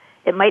lot,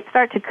 it might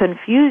start to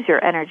confuse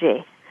your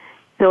energy.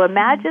 So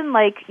imagine,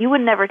 like, you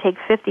would never take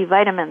 50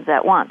 vitamins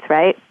at once,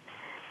 right?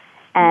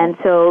 And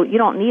so you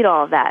don't need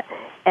all of that.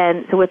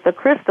 And so with the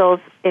crystals,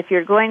 if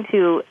you're going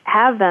to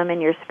have them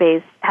in your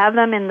space, have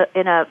them in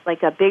a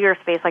bigger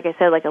space, like I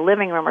said, like a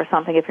living room or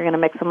something, if you're going to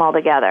mix them all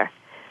together.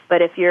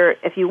 But if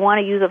you want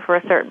to use it for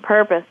a certain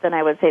purpose, then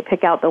I would say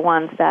pick out the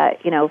ones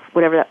that,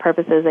 whatever that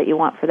purpose is that you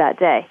want for that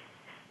day.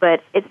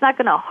 But it's not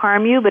going to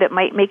harm you, but it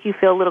might make you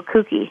feel a little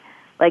kooky.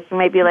 Like you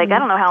might be like, I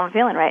don't know how I'm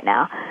feeling right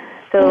now.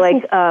 So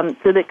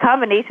so the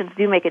combinations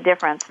do make a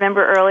difference.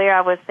 Remember earlier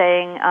I was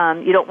saying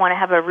you don't want to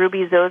have a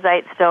ruby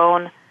zoisite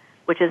stone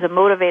which is a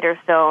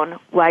motivator stone,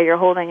 while you're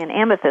holding an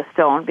amethyst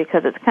stone,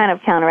 because it's kind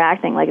of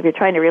counteracting. Like if you're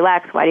trying to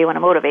relax, why do you want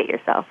to motivate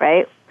yourself,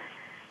 right?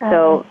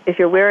 So if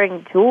you're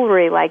wearing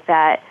jewelry like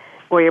that,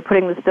 or you're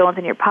putting the stones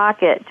in your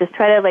pocket, just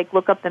try to like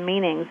look up the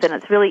meanings. And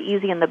it's really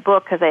easy in the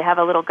book because they have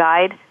a little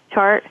guide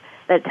chart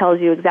that tells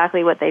you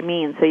exactly what they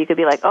mean. So you could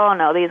be like, oh,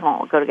 no, these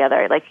won't go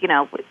together. Like, you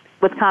know,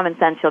 with common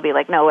sense, you'll be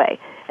like, no way.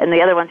 And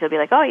the other ones, you'll be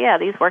like, oh, yeah,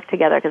 these work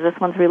together because this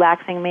one's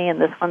relaxing me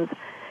and this one's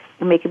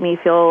making me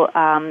feel,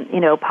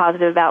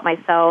 positive about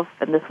myself,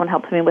 and this one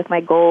helps me with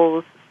my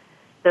goals.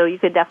 So you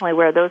could definitely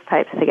wear those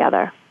types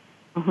together.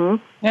 Mm-hmm.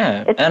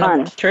 Yeah, it's and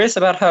fun. I'm curious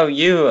about how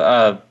you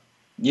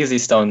use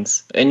these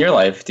stones in your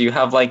life. Do you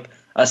have like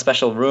a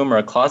special room or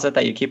a closet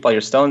that you keep all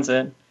your stones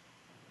in?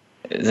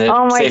 Is it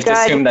safe to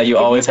assume that you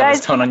always have a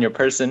stone on your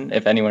person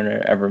if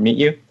anyone ever meet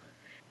you?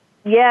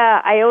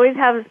 Yeah, I always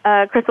have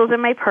crystals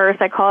in my purse.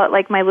 I call it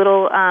like my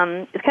little,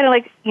 it's kind of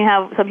like, you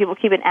know, some people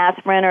keep an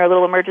aspirin or a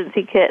little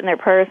emergency kit in their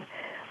purse.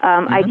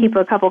 I keep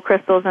a couple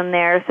crystals in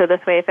there, so this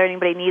way if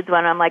anybody needs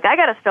one, I'm like, I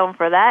got a stone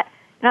for that.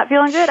 You're not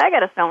feeling good? I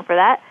got a stone for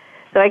that.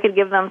 So I could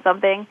give them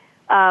something.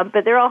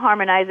 But they're all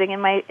harmonizing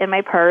in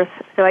my purse.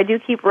 So I do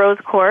keep rose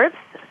quartz.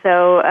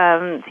 So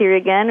Siri,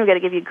 again, we've got to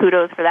give you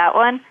kudos for that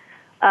one.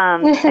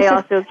 I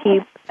also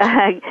keep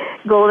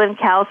golden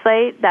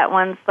calcite. That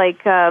one's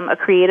like a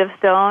creative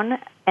stone.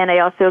 And I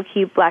also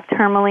keep black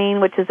tourmaline,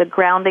 which is a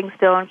grounding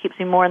stone, keeps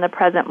me more in the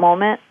present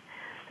moment.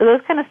 So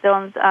those kind of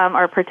stones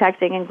are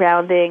protecting and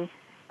grounding,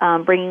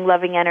 bringing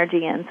loving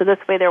energy in. So this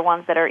way they're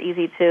ones that are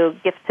easy to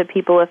gift to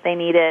people if they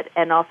need it,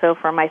 and also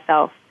for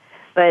myself.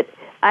 But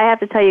I have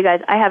to tell you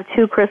guys, I have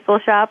 2 crystal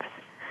shops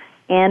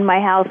and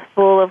my house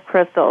full of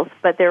crystals,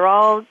 but they're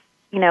all,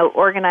 you know,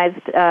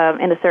 organized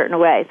in a certain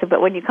way. So, but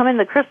when you come in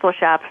the crystal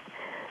shops,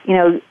 you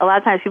know, a lot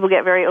of times people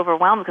get very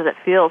overwhelmed because it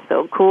feels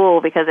so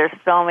cool because there's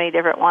so many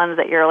different ones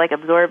that you're like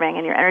absorbing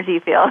in your energy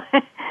field.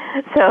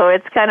 So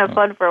it's kind of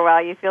fun for a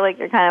while. You feel like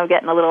you're kind of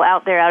getting a little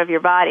out there, out of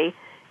your body.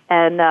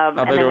 And,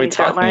 how big are we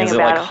talking? Is it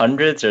like them.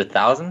 Hundreds or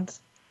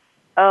thousands?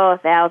 Oh,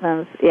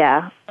 thousands,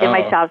 yeah. In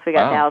my shops, we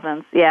got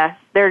thousands. Yeah,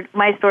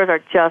 my stores are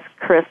just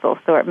crystal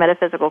stores,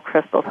 metaphysical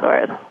crystal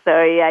stores.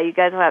 So, yeah, you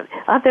guys I'll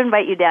have to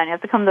invite you down. You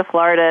have to come to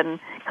Florida and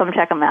come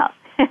check them out.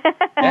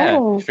 Yeah,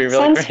 it'd be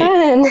really great.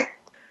 Fun.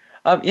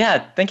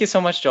 Yeah, thank you so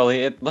much,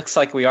 Jolie. It looks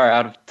like we are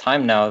out of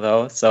time now,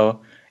 though. So,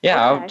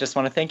 yeah, I just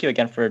want to thank you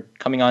again for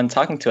coming on and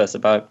talking to us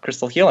about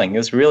crystal healing. It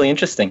was really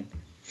interesting.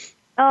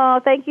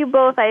 Oh, thank you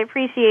both. I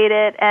appreciate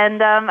it.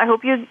 And I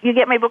hope you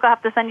get my book. I'll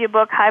have to send you a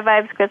book, High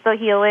Vibes Crystal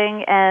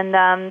Healing. And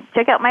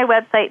check out my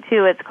website,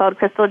 too. It's called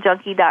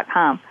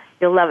crystaljunkie.com.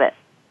 You'll love it.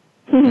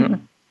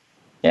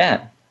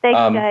 Yeah. Thanks,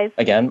 guys.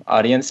 Again,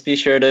 audience, be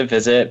sure to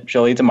visit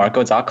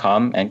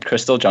joliedemarco.com and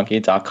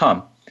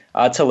crystaljunkie.com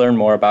to learn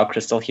more about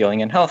crystal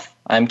healing and health.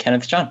 I'm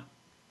Kenneth Jeon.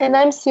 And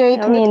I'm Siri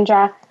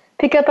Phaneendra.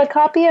 Pick up a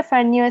copy of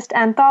our newest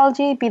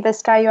anthology, Be the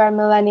Star You Are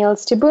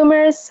Millennials to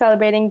Boomers,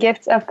 celebrating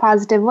gifts of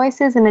positive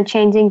voices in a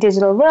changing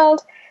digital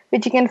world,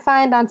 which you can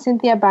find on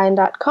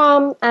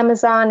cynthiabrian.com,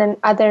 Amazon, and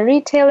other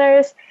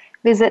retailers.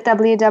 Visit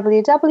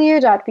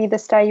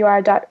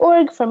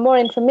www.bethestaryoure.org for more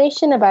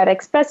information about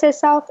Express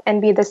Yourself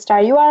and Be the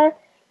Star You Are.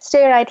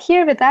 Stay right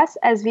here with us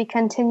as we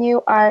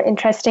continue our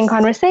interesting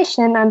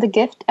conversation on the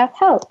gift of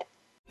health.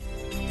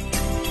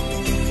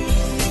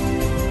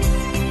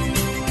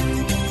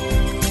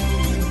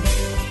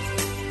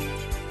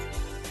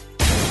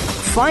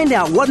 Find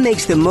out what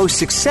makes the most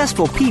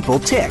successful people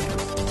tick.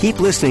 Keep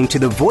listening to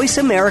the Voice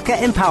America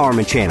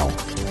Empowerment Channel,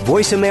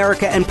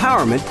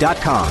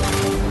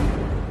 voiceamericaempowerment.com.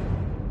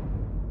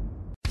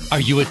 Are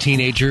you a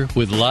teenager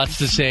with lots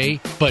to say,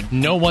 but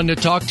no one to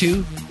talk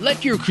to?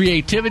 Let your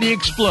creativity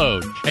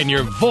explode and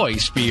your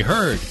voice be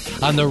heard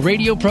on the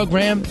radio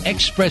program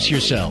Express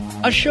Yourself,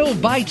 a show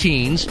by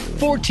teens,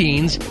 for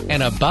teens,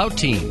 and about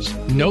teens.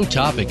 No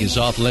topic is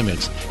off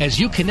limits as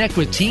you connect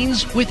with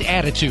teens with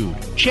attitude.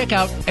 Check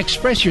out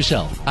Express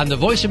Yourself on the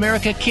Voice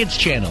America Kids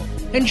channel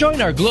and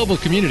join our global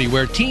community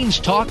where teens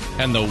talk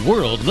and the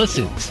world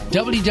listens.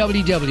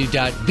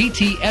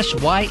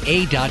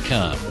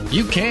 www.btsya.com.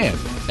 You can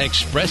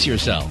express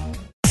yourself.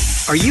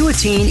 Are you a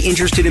teen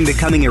interested in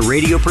becoming a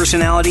radio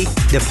personality?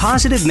 The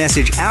Positive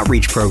Message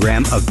Outreach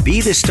Program of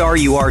Be the Star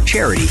You Are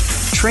charity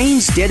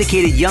trains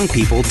dedicated young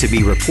people to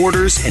be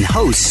reporters and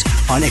hosts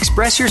on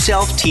Express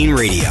Yourself Teen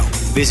Radio.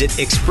 Visit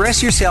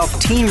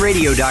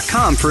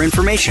expressyourselfteenradio.com for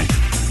information.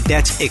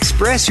 That's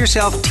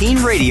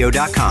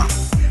expressyourselfteenradio.com.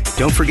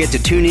 Don't forget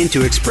to tune in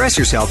to Express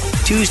Yourself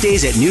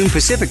Tuesdays at noon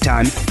Pacific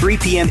Time, 3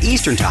 p.m.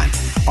 Eastern Time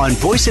on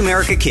Voice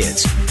America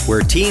Kids,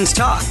 where teens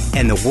talk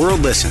and the world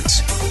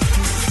listens.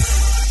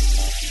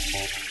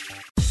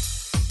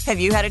 Have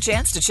you had a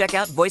chance to check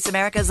out Voice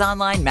America's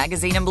online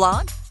magazine and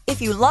blog?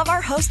 If you love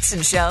our hosts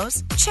and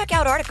shows, check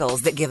out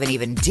articles that give an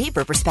even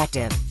deeper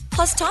perspective,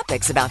 plus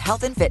topics about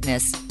health and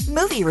fitness,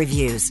 movie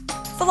reviews,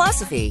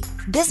 philosophy,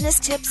 business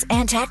tips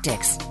and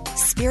tactics,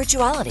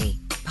 spirituality,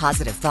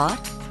 positive thought,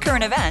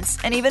 current events,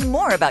 and even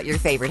more about your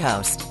favorite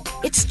host.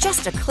 It's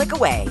just a click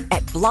away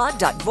at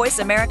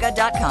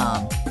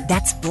blog.voiceamerica.com.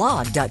 That's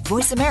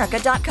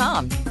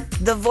blog.voiceamerica.com.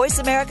 The Voice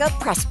America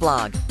Press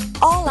Blog.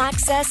 All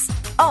access,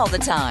 all the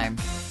time.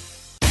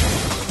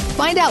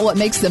 Find out what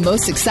makes the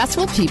most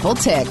successful people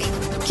tick.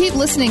 Keep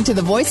listening to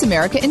the Voice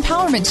America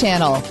Empowerment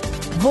Channel.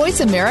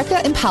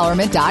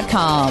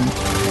 VoiceAmericaEmpowerment.com.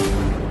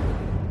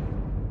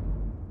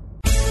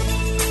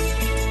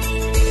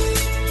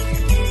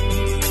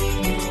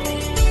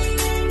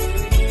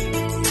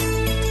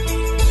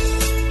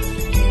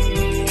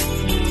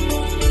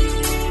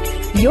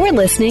 You're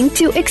listening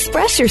to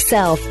Express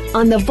Yourself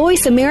on the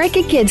Voice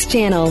America Kids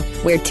channel,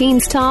 where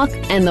teens talk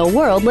and the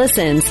world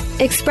listens.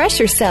 Express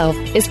Yourself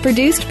is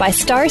produced by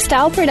Star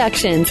Style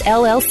Productions,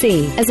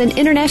 LLC, as an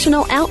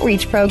international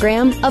outreach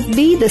program of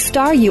Be the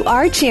Star You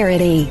Are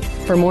charity.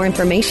 For more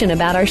information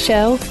about our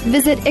show,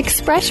 visit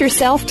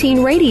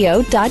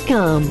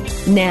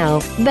ExpressYourselfTeenRadio.com. Now,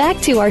 back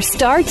to our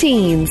Star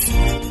Teens.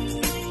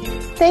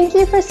 Thank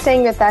you for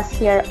staying with us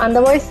here on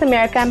the Voice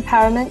America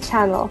Empowerment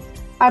Channel.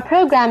 Our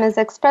program is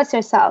Express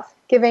Yourself,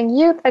 giving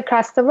youth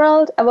across the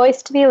world a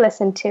voice to be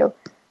listened to.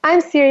 I'm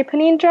Siri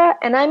Phaneendra,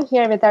 and I'm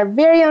here with our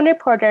very own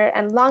reporter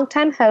and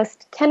longtime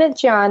host, Kenneth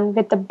Jeon,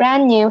 with the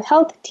brand new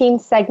Health Team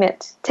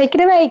segment. Take it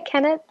away,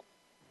 Kenneth.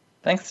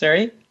 Thanks,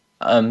 Siri.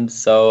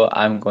 So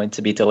I'm going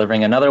to be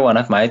delivering another one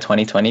of my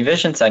 2020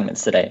 Vision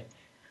segments today.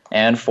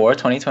 And for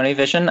 2020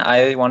 Vision,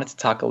 I wanted to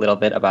talk a little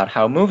bit about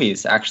how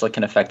movies actually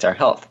can affect our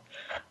health.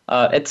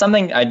 It's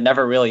something I'd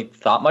never really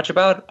thought much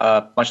about,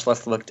 much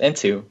less looked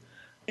into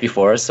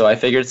before, so I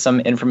figured some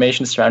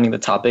information surrounding the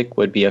topic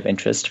would be of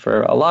interest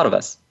for a lot of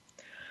us.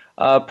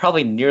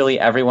 Probably nearly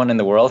everyone in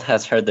the world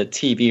has heard the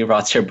TV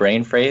rots your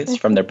brain phrase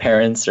from their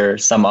parents or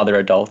some other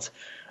adult.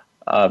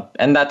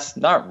 And that's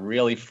not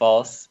really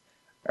false,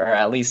 or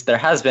at least there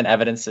has been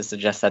evidence to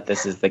suggest that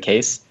this is the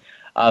case.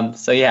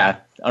 So yeah,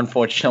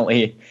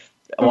 unfortunately,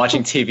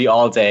 watching TV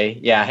all day,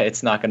 you're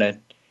not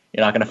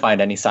going to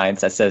find any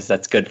science that says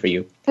that's good for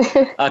you.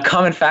 A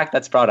common fact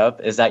that's brought up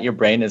is that your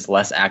brain is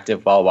less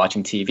active while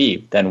watching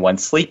TV than when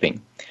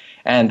sleeping.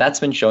 And that's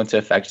been shown to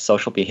affect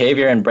social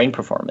behavior and brain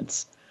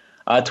performance.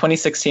 A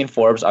 2016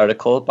 Forbes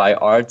article by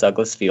R.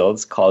 Douglas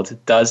Fields called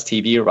Does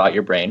TV Rot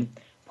Your Brain?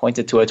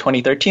 Pointed to a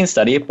 2013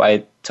 study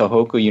by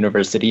Tohoku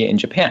University in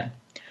Japan.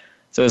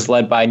 So it was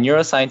led by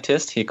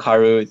neuroscientist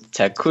Hikaru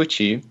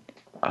Takuchi.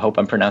 I hope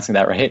I'm pronouncing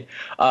that right.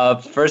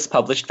 First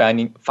published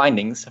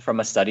findings from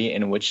a study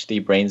in which the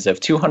brains of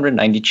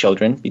 290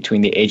 children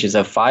between the ages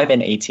of 5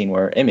 and 18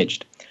 were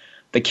imaged.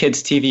 The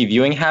kids' TV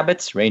viewing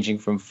habits, ranging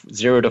from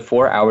 0 to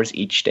 4 hours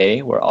each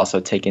day, were also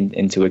taken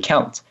into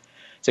account.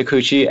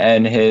 Takuchi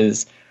and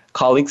his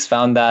colleagues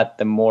found that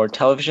the more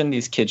television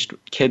these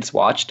kids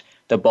watched,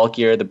 the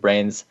bulkier the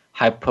brain's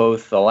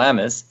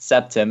hypothalamus,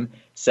 septum,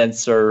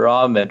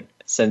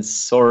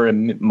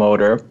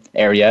 sensoromotor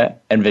area,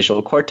 and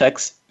visual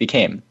cortex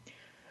became.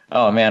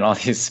 Oh man, all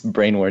these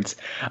brain words.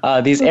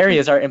 These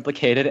areas are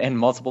implicated in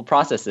multiple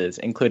processes,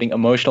 including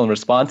emotional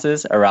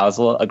responses,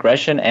 arousal,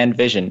 aggression, and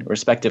vision,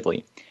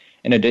 respectively.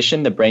 In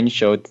addition, the brain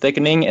showed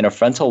thickening in a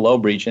frontal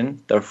lobe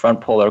region, the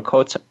front polar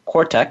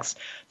cortex,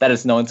 that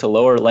is known to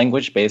lower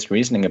language-based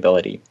reasoning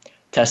ability.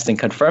 Testing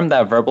confirmed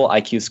that verbal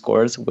IQ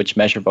scores, which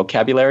measure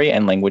vocabulary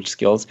and language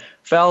skills,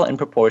 fell in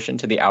proportion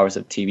to the hours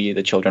of TV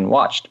the children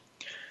watched.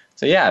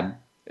 So yeah,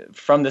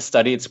 from this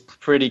study, it's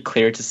pretty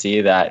clear to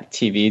see that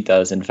TV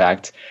does, in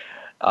fact,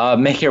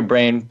 make your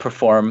brain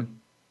perform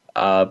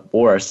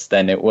worse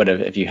than it would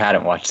have if you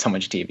hadn't watched so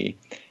much TV.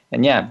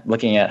 And yeah,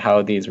 looking at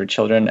how these were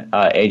children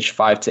aged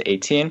 5 to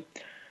 18,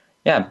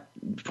 yeah,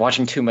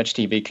 watching too much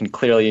TV can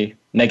clearly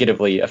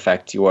negatively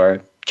affect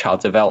your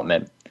child's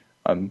development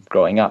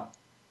growing up.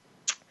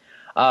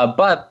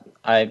 But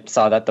I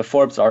saw that the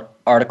Forbes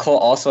article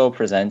also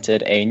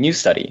presented a new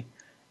study.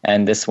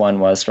 And this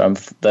one was from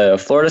the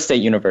Florida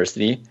State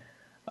University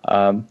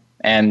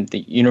and the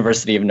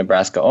University of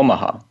Nebraska,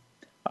 Omaha,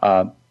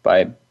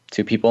 by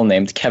two people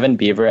named Kevin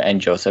Beaver and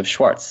Joseph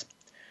Schwartz.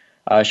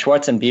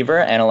 Schwartz and Beaver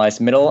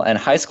analyzed middle and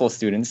high school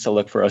students to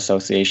look for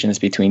associations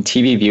between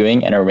TV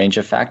viewing and a range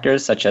of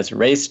factors such as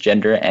race,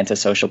 gender,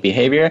 antisocial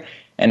behavior,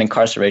 and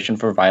incarceration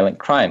for violent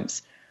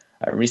crimes.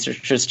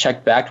 Researchers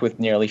checked back with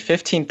nearly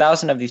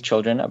 15,000 of these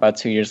children about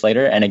 2 years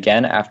later and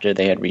again after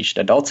they had reached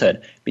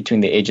adulthood, between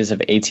the ages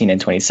of 18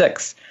 and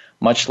 26.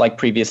 Much like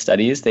previous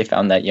studies, they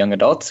found that young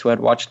adults who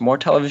had watched more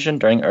television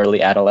during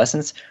early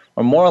adolescence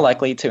were more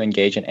likely to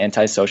engage in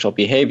antisocial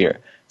behavior,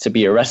 to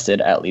be arrested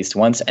at least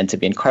once, and to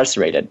be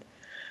incarcerated.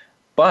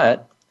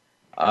 But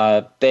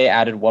they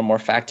added one more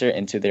factor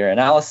into their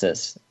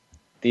analysis.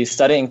 The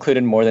study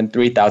included more than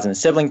 3,000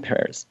 sibling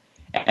pairs,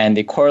 and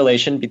the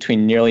correlation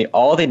between nearly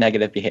all the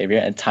negative behavior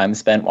and time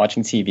spent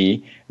watching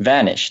TV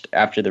vanished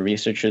after the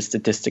researchers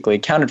statistically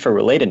accounted for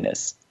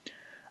relatedness.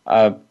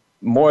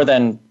 More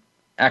than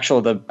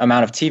the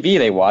amount of TV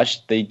they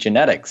watched, the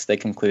genetics, they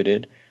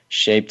concluded,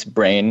 shaped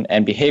brain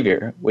and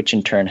behavior, which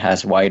in turn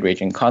has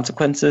wide-ranging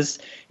consequences,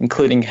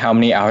 including how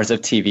many hours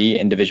of TV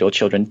individual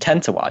children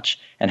tend to watch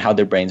and how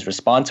their brains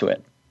respond to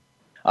it.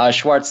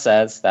 Schwartz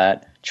says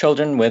that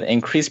children with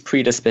increased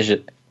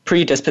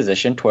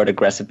predisposition toward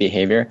aggressive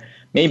behavior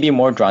may be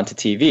more drawn to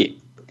TV.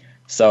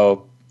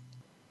 So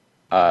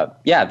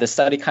the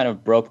study kind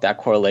of broke that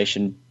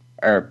correlation,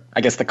 or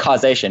I guess the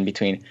causation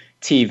between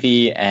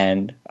TV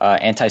and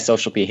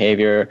antisocial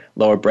behavior,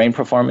 lower brain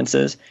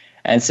performances,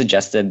 and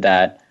suggested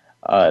that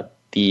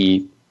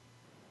the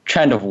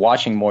trend of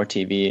watching more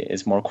TV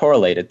is more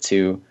correlated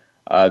to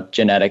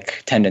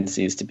genetic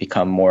tendencies to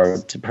become more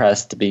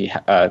depressed,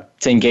 to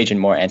engage in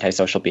more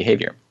antisocial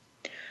behavior.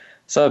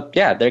 So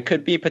yeah, there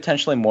could be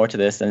potentially more to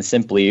this than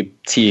simply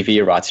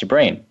TV rots your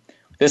brain.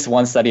 This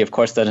one study, of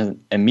course,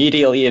 doesn't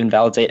immediately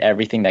invalidate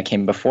everything that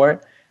came before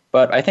it,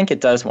 but I think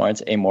it does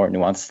warrant a more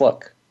nuanced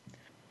look.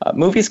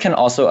 Movies can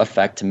also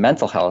affect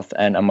mental health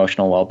and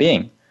emotional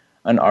well-being.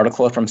 An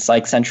article from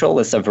Psych Central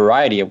lists a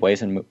variety of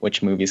ways in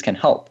which movies can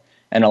help,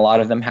 and a lot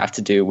of them have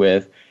to do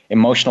with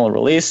emotional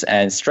release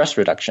and stress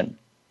reduction.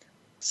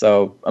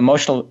 So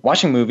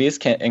watching movies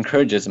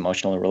encourages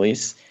emotional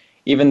release.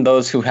 Even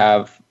those who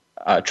have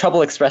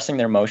trouble expressing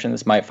their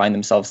emotions might find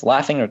themselves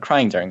laughing or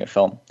crying during a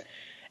film.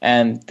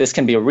 And this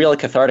can be really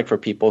cathartic for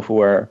people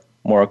who are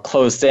more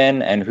closed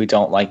in and who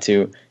don't like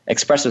to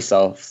express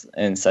themselves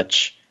in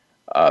such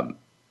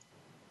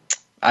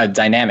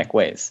dynamic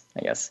ways,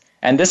 I guess.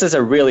 And this is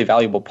a really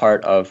valuable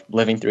part of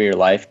living through your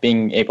life,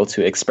 being able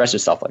to express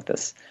yourself like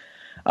this.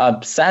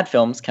 Sad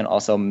films can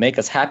also make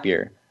us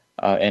happier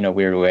in a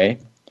weird way.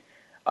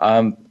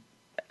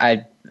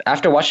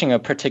 After watching a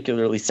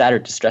particularly sad or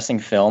distressing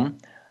film,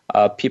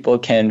 people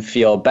can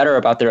feel better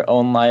about their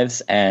own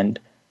lives and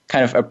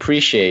kind of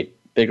appreciate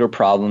bigger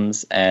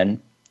problems and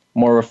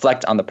more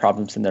reflect on the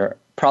problems in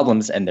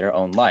their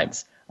own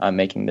lives,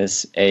 making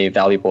this a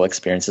valuable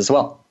experience as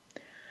well.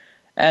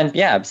 And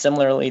yeah,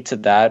 similarly to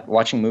that,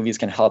 watching movies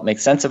can help make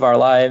sense of our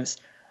lives.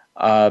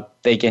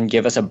 They can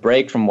give us a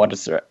break from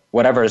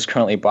whatever is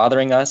currently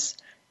bothering us.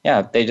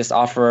 Yeah, they just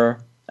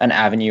offer an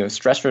avenue of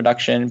stress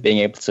reduction, being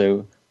able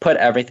to put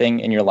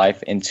everything in your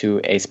life into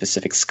a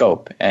specific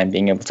scope and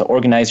being able to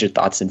organize your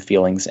thoughts and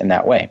feelings in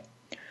that way.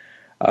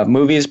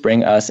 Movies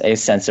bring us a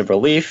sense of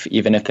relief,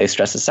 even if they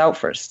stress us out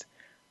first.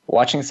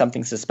 Watching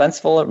something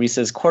suspenseful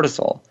releases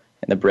cortisol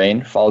in the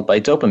brain, followed by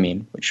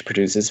dopamine, which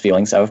produces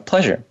feelings of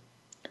pleasure.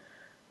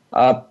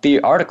 The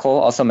article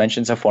also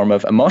mentions a form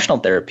of emotional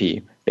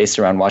therapy based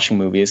around watching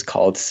movies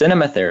called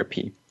cinema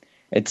therapy.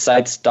 It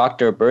cites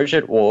Dr.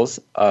 Birgit Wohl's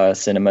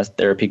cinema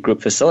therapy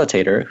group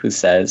facilitator, who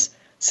says,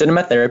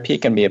 "Cinema therapy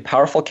can be a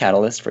powerful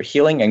catalyst for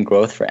healing and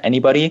growth for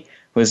anybody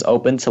who is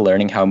open to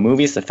learning how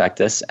movies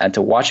affect us and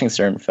to watching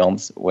certain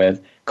films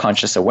with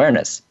conscious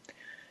awareness.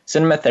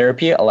 Cinema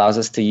therapy allows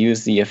us to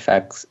use the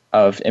effects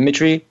of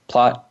imagery,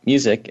 plot,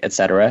 music,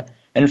 etc.,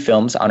 in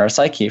films on our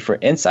psyche for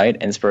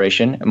insight,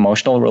 inspiration,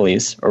 emotional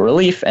release, or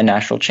relief and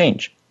natural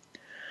change."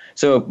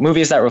 So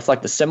movies that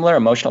reflect a similar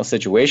emotional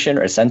situation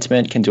or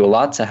sentiment can do a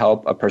lot to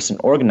help a person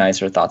organize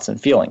their thoughts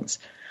and feelings.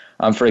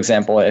 For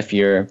example, if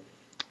you're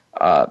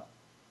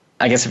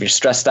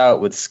stressed out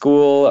with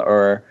school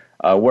or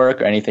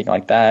work or anything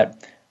like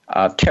that,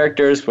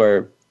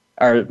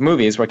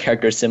 movies where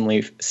characters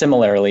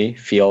similarly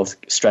feel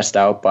stressed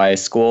out by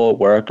school,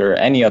 work, or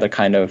any other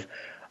kind of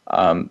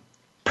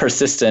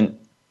persistent,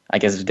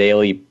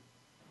 daily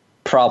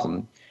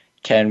problem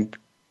can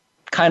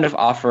kind of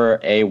offer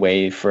a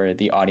way for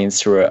the audience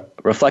to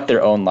reflect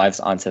their own lives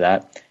onto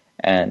that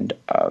and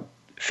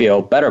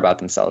feel better about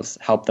themselves,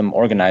 help them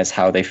organize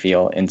how they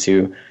feel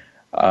into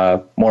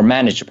more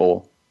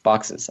manageable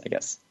boxes, I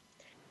guess.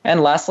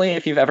 And lastly,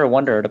 if you've ever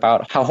wondered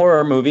about how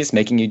horror movies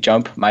making you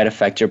jump might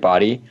affect your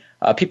body,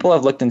 people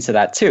have looked into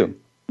that too.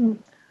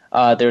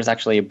 There's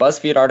actually a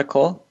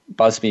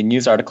BuzzFeed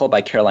News article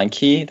by Caroline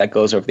Key that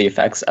goes over the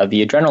effects of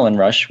the adrenaline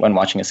rush when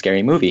watching a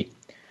scary movie.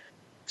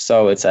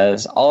 So it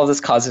says, all of this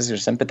causes your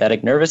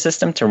sympathetic nervous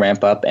system to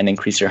ramp up and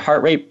increase your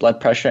heart rate,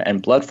 blood pressure,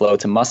 and blood flow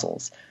to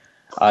muscles.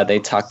 They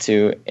talked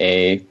to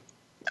a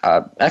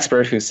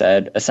expert who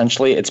said,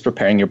 essentially, it's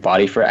preparing your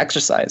body for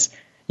exercise.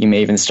 You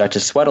may even start to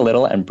sweat a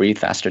little and breathe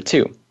faster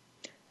too.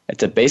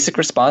 It's a basic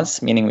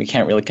response, meaning we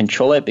can't really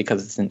control it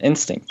because it's an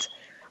instinct.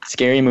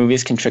 Scary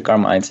movies can trick our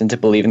minds into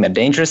believing the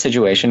dangerous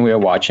situation we are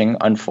watching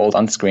unfold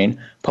on screen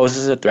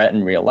poses a threat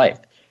in real life.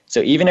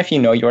 So even if you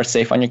know you are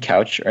safe on your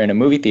couch or in a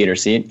movie theater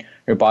seat,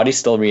 your body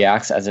still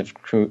reacts as if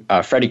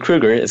Freddy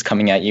Krueger is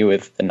coming at you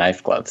with the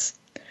knife gloves.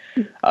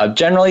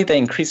 Generally, the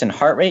increase in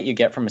heart rate you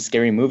get from a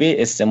scary movie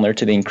is similar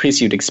to the increase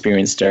you'd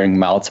experience during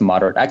mild to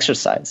moderate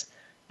exercise.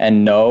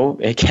 And no,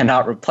 it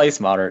cannot replace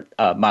mild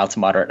to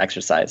moderate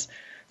exercise.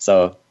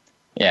 So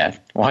yeah,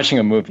 watching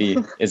a movie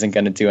isn't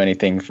going to do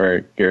anything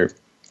for your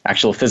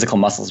actual physical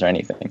muscles or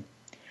anything.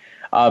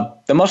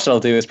 The most it'll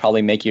do is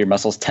probably make your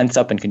muscles tense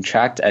up and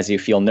contract as you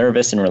feel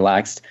nervous and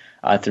relaxed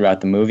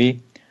throughout the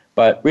movie.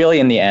 But really,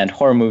 in the end,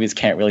 horror movies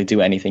can't really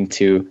do anything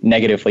to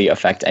negatively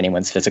affect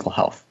anyone's physical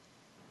health.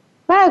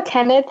 Wow,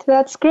 Kenneth,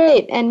 that's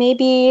great. And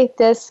maybe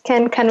this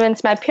can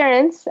convince my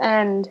parents,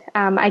 and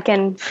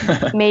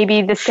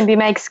maybe this can be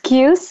my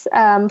excuse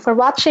for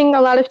watching a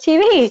lot of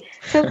TV.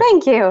 So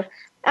thank you.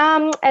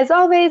 As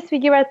always, we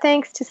give our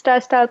thanks to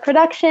Star Style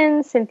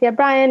Productions, Cynthia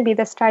Brian, Be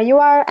the Star You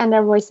Are, and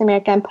our Voice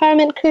America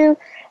Empowerment crew,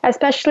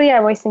 especially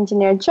our voice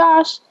engineer,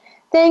 Josh.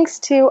 Thanks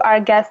to our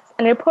guests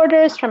and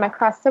reporters from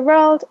across the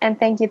world, and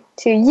thank you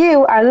to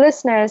you, our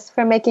listeners,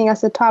 for making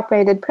us a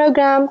top-rated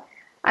program.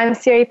 I'm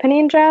Siri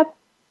Phaneendra.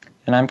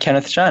 And I'm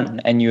Kenneth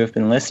Shun, and you have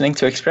been listening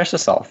to Express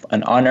Yourself,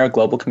 an on-air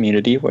global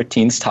community where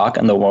teens talk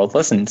and the world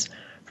listens.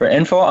 For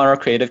info on our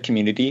creative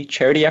community,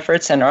 charity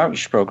efforts, and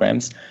outreach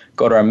programs,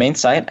 go to our main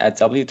site at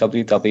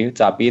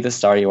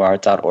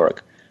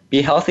www.bethestaryouare.org.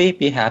 Be healthy,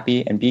 be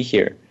happy, and be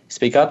here.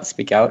 Speak up,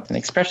 speak out, and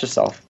express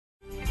yourself.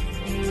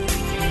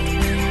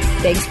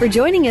 Thanks for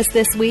joining us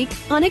this week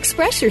on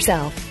Express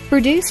Yourself,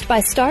 produced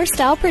by Star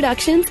Style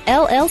Productions,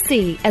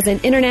 LLC, as an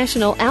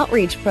international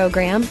outreach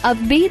program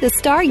of Be the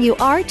Star You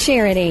Are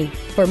charity.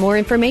 For more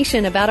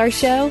information about our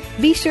show,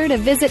 be sure to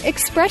visit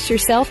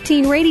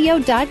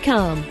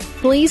expressyourselfteenradio.com.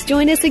 Please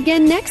join us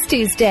again next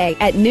Tuesday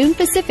at noon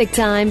Pacific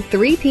Time,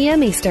 3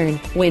 p.m. Eastern,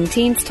 when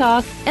teens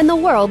talk and the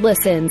world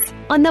listens,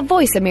 on the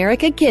Voice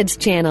America Kids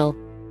channel.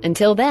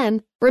 Until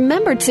then,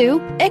 remember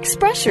to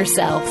express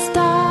yourself.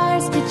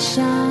 Stars could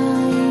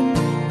shine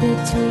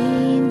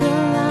between the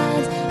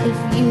lines if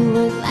you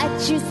would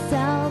let yourself